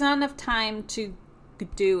 Because there's not enough time to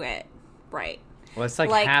do it right. Well, it's like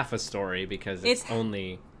half a story because it's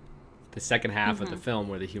only the second half of the film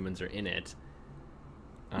where the humans are in it.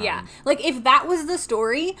 Yeah, like if that was the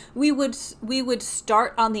story, we would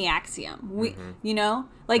start on the axiom.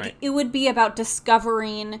 It would be about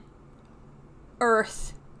discovering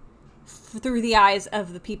Earth through the eyes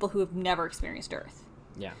of the people who have never experienced Earth.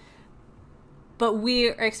 Yeah. But we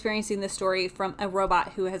are experiencing this story from a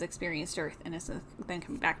robot who has experienced Earth and has then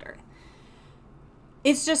coming back to Earth.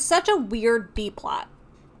 It's just such a weird B plot,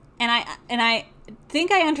 and I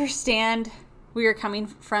think I understand where you're coming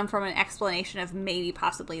from an explanation of maybe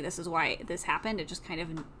possibly this is why this happened. It just kind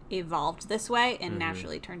of evolved this way and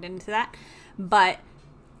naturally turned into that. But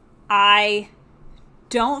I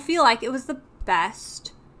don't feel like it was the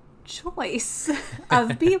best choice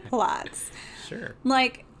of B plots. Sure.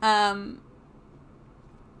 Like,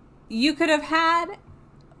 you could have had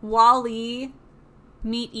WALL-E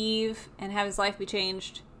meet Eve and have his life be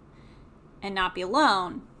changed and not be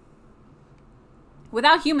alone.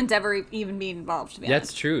 without humans ever even being involved, to be honest.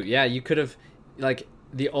 That's true. Yeah, you could have, like,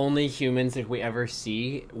 the only humans that we ever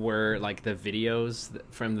see were, like, the videos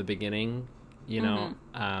from the beginning, you know?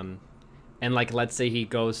 And, like, let's say he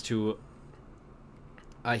goes to,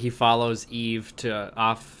 he follows Eve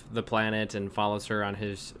off the planet and follows her on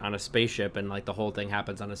a spaceship, and, like, the whole thing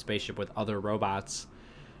happens on a spaceship with other robots.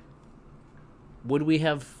 Would we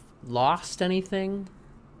have lost anything,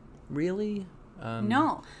 really?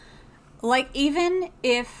 No. Like, even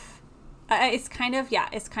if it's kind of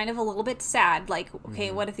a little bit sad. Like,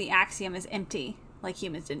 okay, what if the axiom is empty? Like,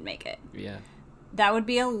 humans didn't make it. Yeah. That would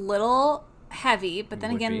be a little heavy, but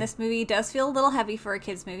then again, this movie does feel a little heavy for a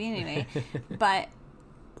kid's movie anyway. But,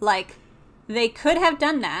 like, they could have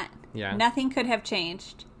done that. Yeah. Nothing could have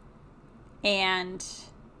changed. And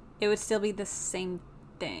it would still be the same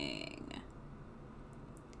thing.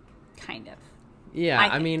 Kind of. Yeah,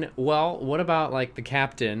 I mean, well, what about, like, the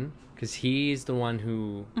captain? Because he's the one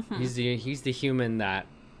who he's the human that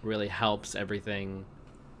really helps everything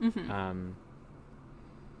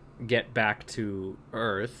get back to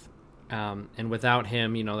Earth, and without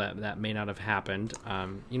him, you know, that may not have happened.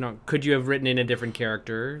 You know, could you have written in a different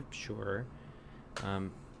character? Sure,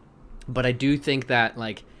 but I do think that,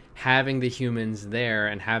 like, having the humans there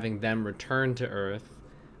and having them return to Earth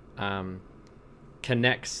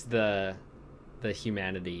connects the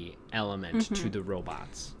humanity element to the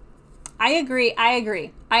robots. I agree.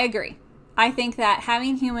 I think that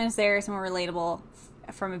having humans there is more relatable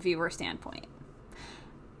from a viewer standpoint.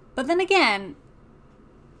 But then again,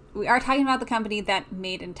 we are talking about the company that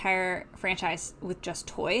made entire franchise with just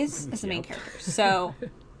toys as the main characters. So,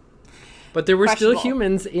 but there were still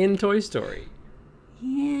humans in Toy Story.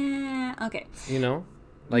 Yeah. Okay. You know?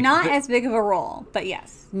 Like, not as big of a role, but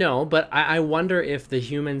yes. No, but I wonder if the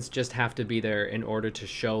humans just have to be there in order to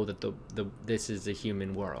show that this is a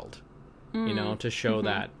human world. You know, to show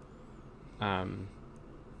that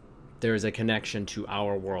there is a connection to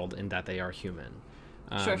our world in that they are human.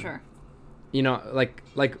 Sure. You know,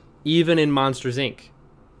 like even in Monsters, Inc.,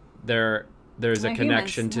 there's a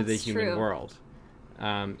connection to the human world.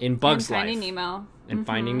 In Bugs Life. Finding Nemo. And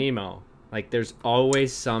Finding Nemo. Like, there's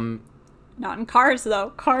always some... Not in Cars,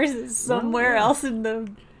 though. Cars is somewhere else in the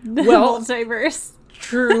multiverse.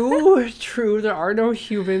 True. There are no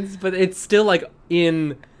humans, but it's still, like,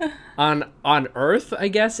 on Earth, I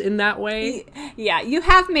guess, in that way. Yeah, you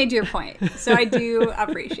have made your point, so I do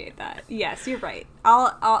appreciate that. Yes, you're right.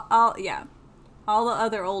 Yeah, all the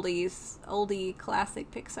other oldie classic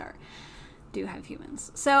Pixar do have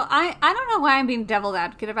humans. So I don't know why I'm being devil's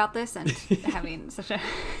advocate about this and having such a...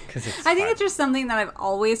 I think it's just something that I've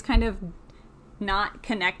always kind of not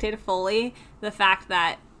connected fully. The fact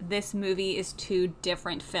that this movie is two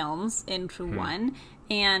different films into one.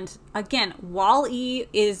 And again, Wall-E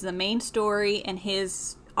is the main story, and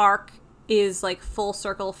his arc is, like, full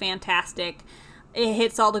circle fantastic. It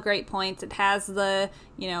hits all the great points. It has the,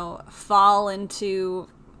 you know, fall into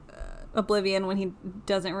oblivion when he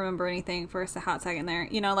doesn't remember anything for a hot second there.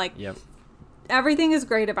 You know, like, everything is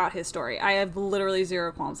great about his story. I have literally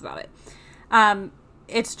zero qualms about it.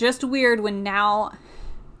 It's just weird when now,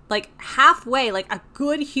 like, halfway, like, a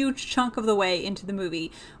good huge chunk of the way into the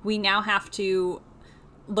movie, we now have to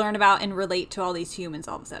learn about and relate to all these humans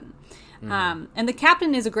all of a sudden. And the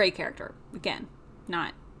captain is a great character. Again,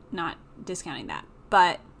 not discounting that.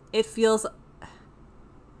 But it feels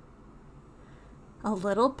a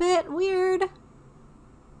little bit weird.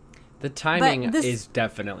 The timing is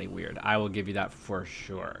definitely weird. I will give you that for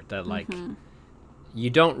sure. That, like, you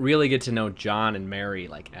don't really get to know John and Mary,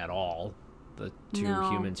 like, at all. The two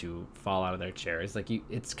humans who fall out of their chairs. Like,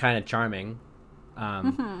 it's kind of charming.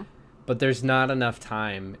 But there's not enough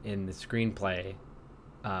time in the screenplay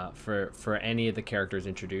for any of the characters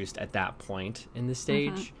introduced at that point in the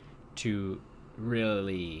stage to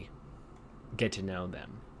really get to know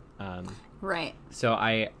them. Right. So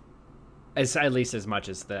at least as much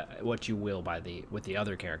as what you will with the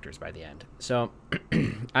other characters by the end. So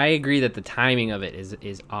I agree that the timing of it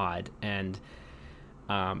is odd, and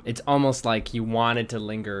it's almost like you wanted to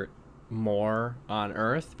linger more on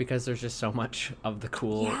Earth because there's just so much of the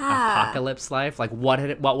cool apocalypse life. Like,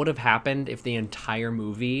 what would have happened if the entire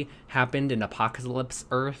movie happened in apocalypse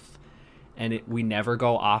Earth and we never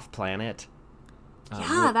go off planet?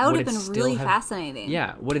 That would have been really fascinating.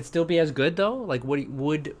 Yeah. Would it still be as good, though? Like,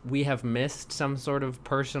 would we have missed some sort of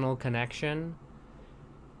personal connection?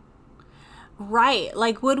 Right.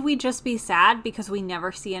 Like, would we just be sad because we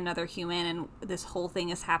never see another human and this whole thing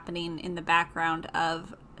is happening in the background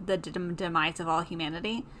of the demise of all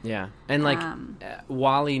humanity? Yeah. And, like,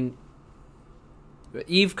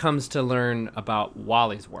 Eve comes to learn about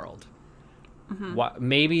Wally's world.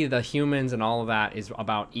 maybe the humans and all of that is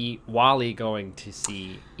about Wally going to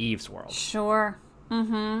see Eve's world. Sure.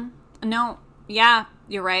 No, yeah,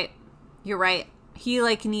 you're right. He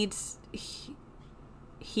like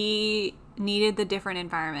he needed the different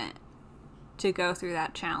environment to go through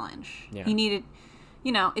that challenge. Yeah. He needed,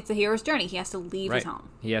 it's a hero's journey. He has to leave his home.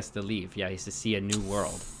 He has to leave. Yeah, he has to see a new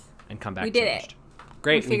world and come back. We did changed. it.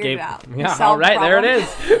 Great. We figured it out. Yeah, all right, there it is.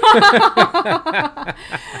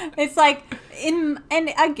 It's like, and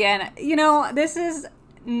again, this is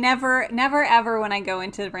never ever when I go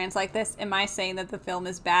into rants like this am I saying that the film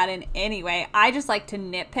is bad in any way. I just like to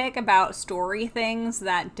nitpick about story things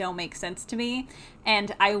that don't make sense to me,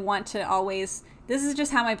 and I want to always, this is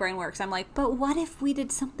just how my brain works. I'm like, but what if we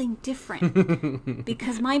did something different?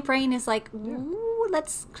 Because my brain is like, ooh,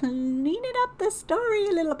 let's clean it up the story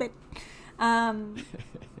a little bit. I'm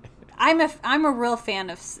a real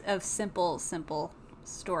fan of simple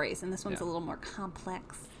stories, and this one's a little more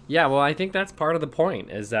complex. Yeah, well, I think that's part of the point,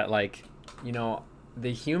 is that, like,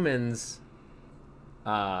 the humans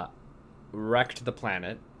wrecked the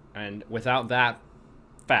planet, and without that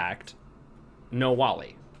fact, no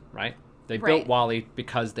Wally, right? They built Wally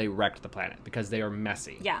because they wrecked the planet, because they are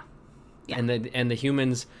messy. Yeah. And the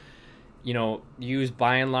humans, use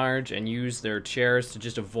by and large and use their chairs to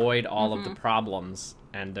just avoid all of the problems,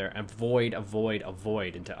 and they're avoid,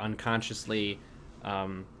 and to unconsciously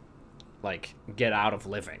get out of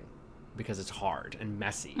living because it's hard and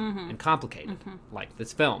messy and complicated, like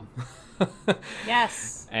this film.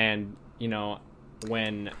 Yes. And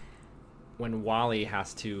when Wally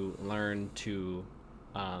has to learn to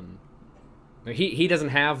he doesn't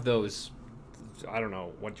have those, I don't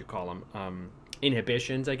know what you call them,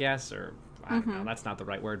 inhibitions, I guess, or I don't know, that's not the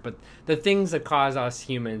right word, but the things that cause us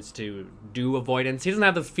humans to do avoidance. He doesn't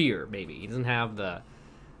have the fear, maybe. He doesn't have the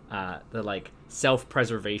like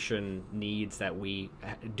self-preservation needs that we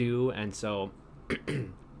do, and so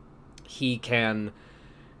he can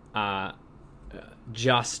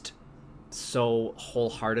just so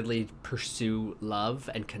wholeheartedly pursue love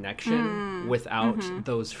and connection without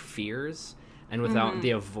those fears and without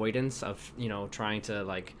the avoidance of trying to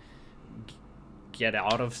like get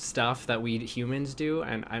out of stuff that we humans do.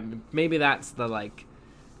 And maybe that's the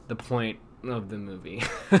point of the movie.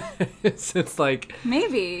 it's like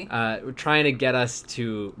maybe trying to get us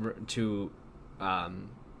to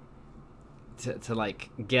like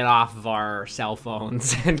get off of our cell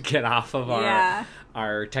phones and get off of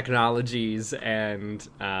our technologies and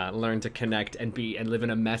learn to connect and live in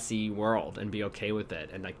a messy world and be okay with it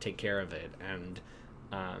and like take care of it. And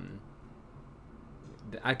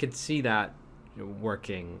I could see that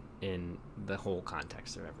working in the whole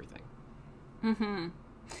context of everything.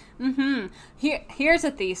 Here's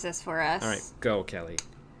a thesis for us. All right, go, Kelly.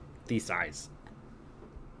 Thesis.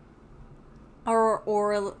 Or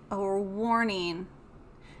warning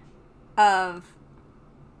of,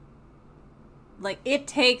 like, it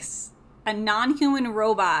takes a non-human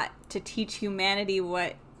robot to teach humanity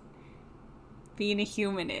what being a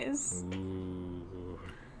human is.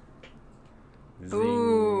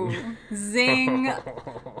 Ooh. Zing.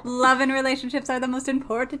 Love and relationships are the most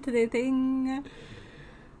important thing.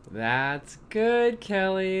 That's good,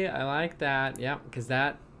 Kelly. I like that. Yeah, because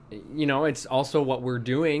that, it's also what we're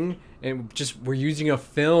doing. And we're using a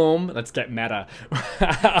film. Let's get meta.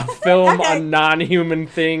 A film, a non-human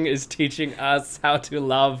thing, is teaching us how to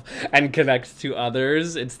love and connect to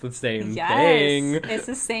others. It's the same thing. It's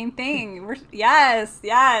the same thing. Yes.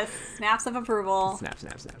 Snaps of approval. Snap.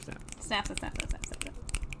 Snap.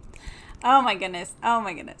 Oh my goodness.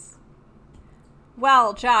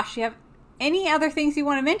 Well, Josh, you have any other things you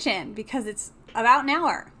want to mention? Because it's about an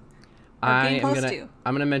hour. I'm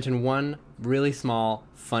gonna mention one really small,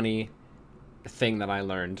 funny thing that I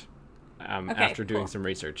learned after doing some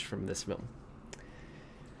research from this film.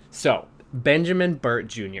 So, Benjamin Burt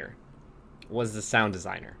Jr. was the sound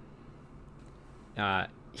designer.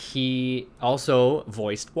 He also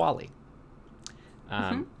voiced Wall-E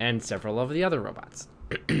and several of the other robots.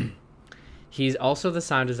 He's also the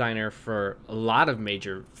sound designer for a lot of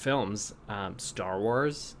major films, Star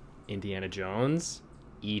Wars, Indiana Jones,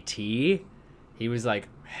 E.T. He was like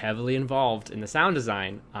heavily involved in the sound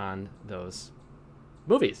design on those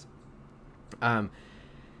movies. But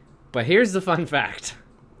here's the fun fact.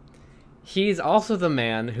 He's also the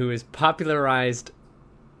man who has popularized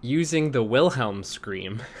using the Wilhelm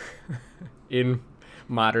scream in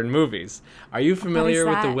modern movies. Are you familiar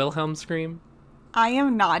with the Wilhelm scream? I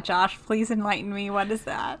am not, Josh. Please enlighten me. What is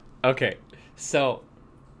that? Okay, so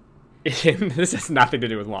this has nothing to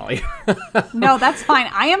do with Wall-E. No, that's fine.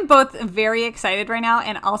 I am both very excited right now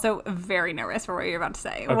and also very nervous for what you're about to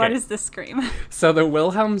say. Okay. What is this scream? So the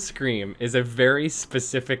Wilhelm scream is a very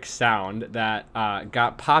specific sound that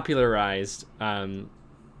got popularized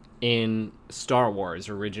in Star Wars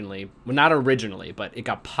originally. Well, not originally, but it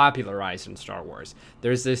got popularized in Star Wars.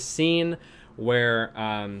 There's this scene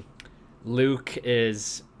where Luke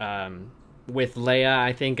is with Leia,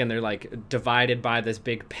 I think, and they're like divided by this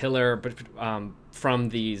big pillar, but from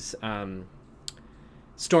these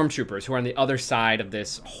stormtroopers who are on the other side of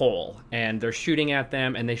this hole, and they're shooting at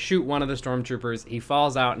them, and they shoot one of the stormtroopers. He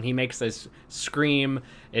falls out, and he makes this scream.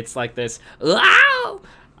 It's like this, "Wow!"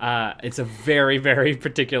 It's a very, very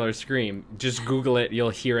particular scream. Just Google it, you'll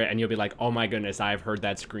hear it, and you'll be like, "Oh my goodness, I've heard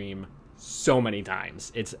that scream so many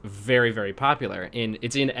times." It's very, very popular.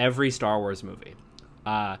 It's in every Star Wars movie.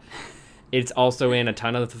 It's also in a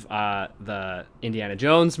ton of the Indiana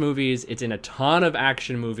Jones movies. It's in a ton of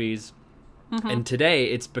action movies. Mm-hmm. And today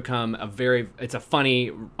it's become it's a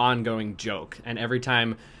funny ongoing joke. And every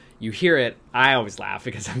time you hear it, I always laugh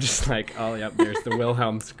because I'm just like, oh, yep, there's the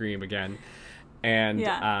Wilhelm scream again. And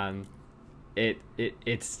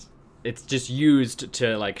it's just used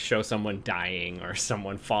to like show someone dying or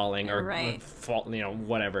someone falling or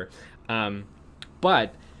whatever.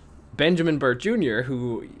 But Benjamin Burt Jr.,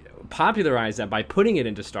 who popularized that by putting it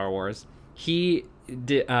into Star Wars, he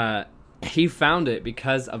found it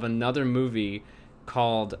because of another movie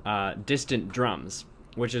called Distant Drums,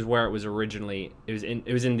 which is where it was originally.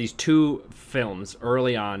 It was in these two films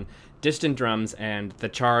early on, Distant Drums and The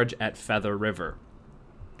Charge at Feather River,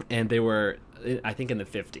 and they were, I think, in the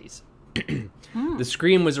 50s. The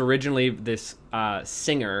scream was originally this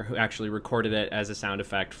singer who actually recorded it as a sound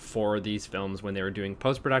effect for these films when they were doing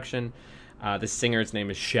post-production. The singer's name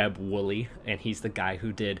is Sheb Woolley, and he's the guy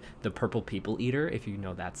who did The Purple People Eater, if you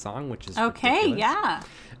know that song, which is ridiculous. Yeah.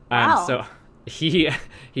 Wow. So he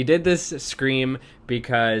did this scream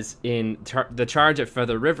because in The Charge at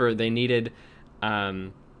Feather River, they needed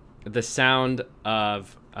the sound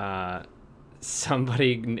of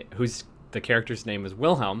somebody whose the character's name is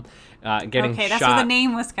Wilhelm getting shot. Okay, that's where the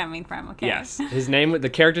name was coming from. Okay. Yes, the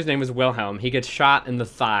character's name was Wilhelm. He gets shot in the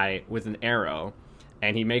thigh with an arrow.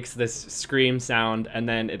 And he makes this scream sound, and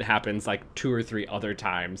then it happens like 2 or 3 other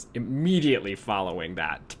times immediately following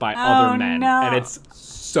that by other men. No. And it's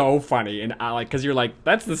so funny. And because you're like,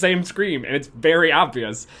 that's the same scream, and it's very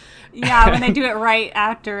obvious. Yeah, when they do it right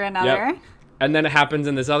after another. Yep. And then it happens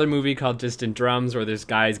in this other movie called Distant Drums, where this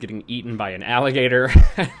guy's getting eaten by an alligator.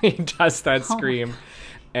 He does that scream.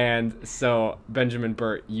 And so Benjamin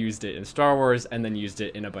Burt used it in Star Wars and then used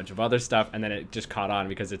it in a bunch of other stuff. And then it just caught on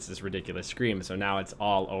because it's this ridiculous scream. So now it's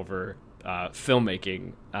all over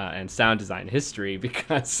filmmaking and sound design history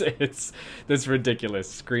because it's this ridiculous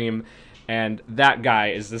scream. And that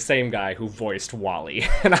guy is the same guy who voiced Wall-E.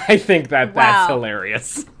 And I think that's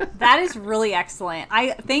hilarious. That is really excellent.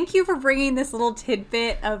 I thank you for bringing this little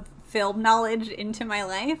tidbit of film knowledge into my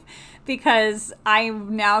life, because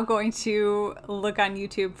I'm now going to look on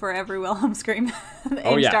YouTube for every Wilhelm scream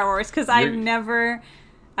in Star Wars, because I've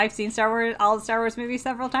seen all the Star Wars movies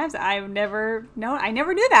several times. I never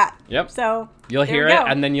knew that. Yep. So you'll hear it,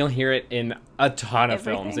 and then you'll hear it in a ton of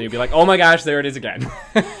films, and you'll be like, oh my gosh, there it is again.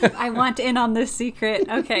 I want in on this secret.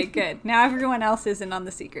 Okay, good. Now everyone else is in on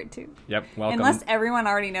the secret too. Yep, welcome. Unless everyone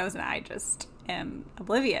already knows and I just am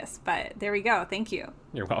oblivious, but there we go. Thank you.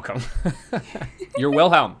 You're welcome. You're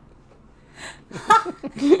Wilhelm.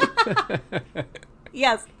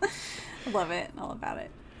 Yes. I love it. All about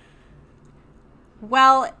it.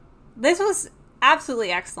 Well, this was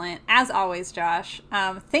absolutely excellent, as always, Josh.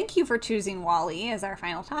 Thank you for choosing Wall-E as our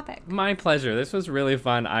final topic. My pleasure. This was really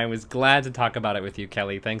fun. I was glad to talk about it with you,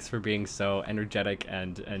 Kelly. Thanks for being so energetic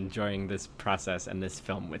and enjoying this process and this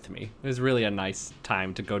film with me. It was really a nice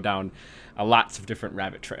time to go down lots of different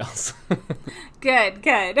rabbit trails. Good.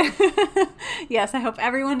 Yes, I hope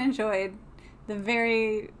everyone enjoyed the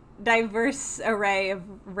very diverse array of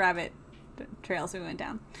rabbit trails we went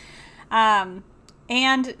down.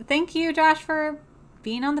 And thank you, Josh, for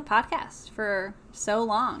being on the podcast for so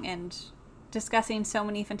long and discussing so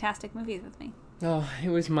many fantastic movies with me. Oh, it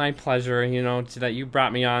was my pleasure. That you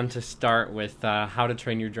brought me on to start with How to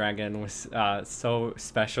Train Your Dragon was so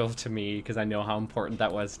special to me because I know how important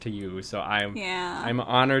that was to you. So I'm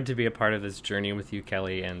honored to be a part of this journey with you,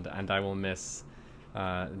 Kelly, and I will miss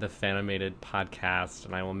the Fanimated podcast,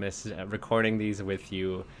 and I will miss recording these with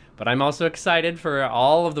you. But I'm also excited for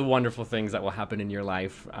all of the wonderful things that will happen in your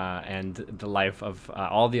life and the life of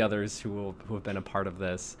all the others who have been a part of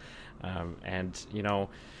this.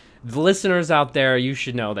 the listeners out there, you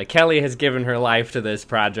should know that Kelly has given her life to this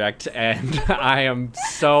project, and I am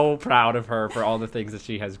so proud of her for all the things that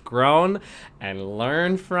she has grown and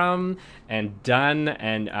learned from and done.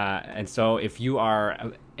 And so if you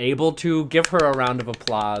are able to, give her a round of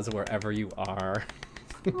applause wherever you are.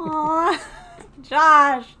 Aw,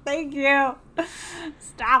 Josh, thank you.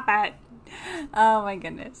 Stop it. Oh my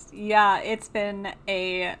goodness. Yeah, it's been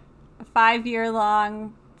a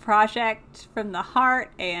 5-year-long project from the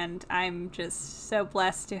heart, and I'm just so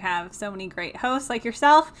blessed to have so many great hosts like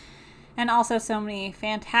yourself, and also so many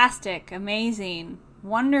fantastic, amazing,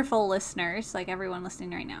 wonderful listeners like everyone listening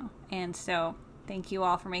right now. And so thank you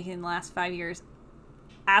all for making the last 5 years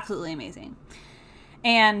absolutely amazing,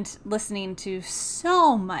 and listening to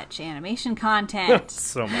so much animation content.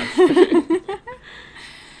 So much.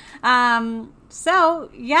 So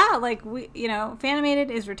yeah, like Fanimated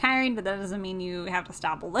is retiring, but that doesn't mean you have to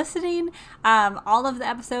stop listening. All of the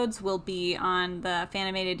episodes will be on the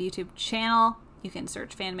Fanimated YouTube channel. You can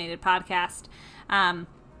search Fanimated Podcast on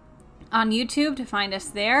YouTube to find us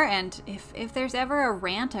there. And if there's ever a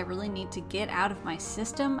rant I really need to get out of my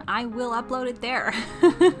system, I will upload it there.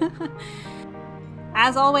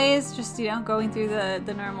 As always, just, going through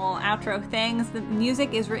the normal outro things. The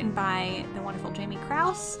music is written by the wonderful Jamie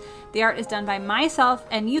Krause. The art is done by myself,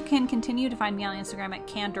 and you can continue to find me on Instagram at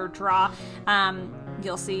CandorDraw.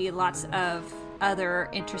 You'll see lots of other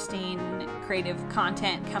interesting creative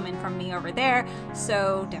content coming from me over there,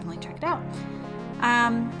 so definitely check it out.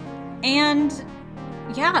 And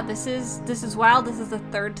yeah, this is wild. This is the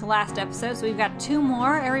third to last episode, so we've got 2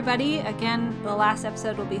 more, everybody. Again, the last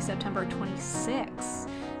episode will be September 26th,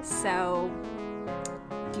 so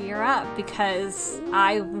gear up, because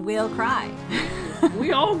I will cry.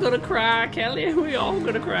 We all gonna cry, Kelly. We all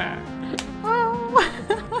gonna cry. Oh.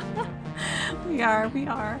 We are.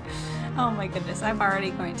 Oh my goodness, I'm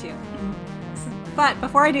already going to. But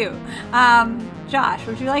before I do, Josh,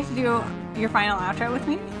 would you like to do your final outro with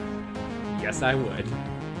me? Yes, I would.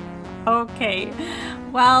 Okay.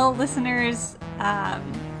 Well, listeners,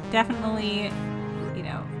 definitely,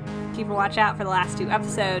 keep a watch out for the last 2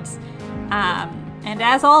 episodes. And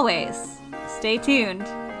as always, stay tuned.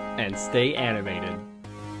 And stay animated.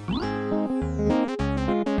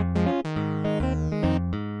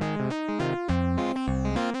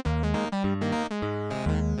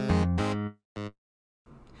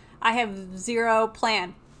 I have 0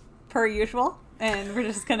 plan, per usual, and we're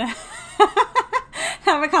just gonna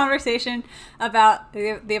have a conversation about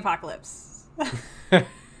the apocalypse.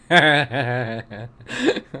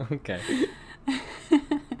 Okay.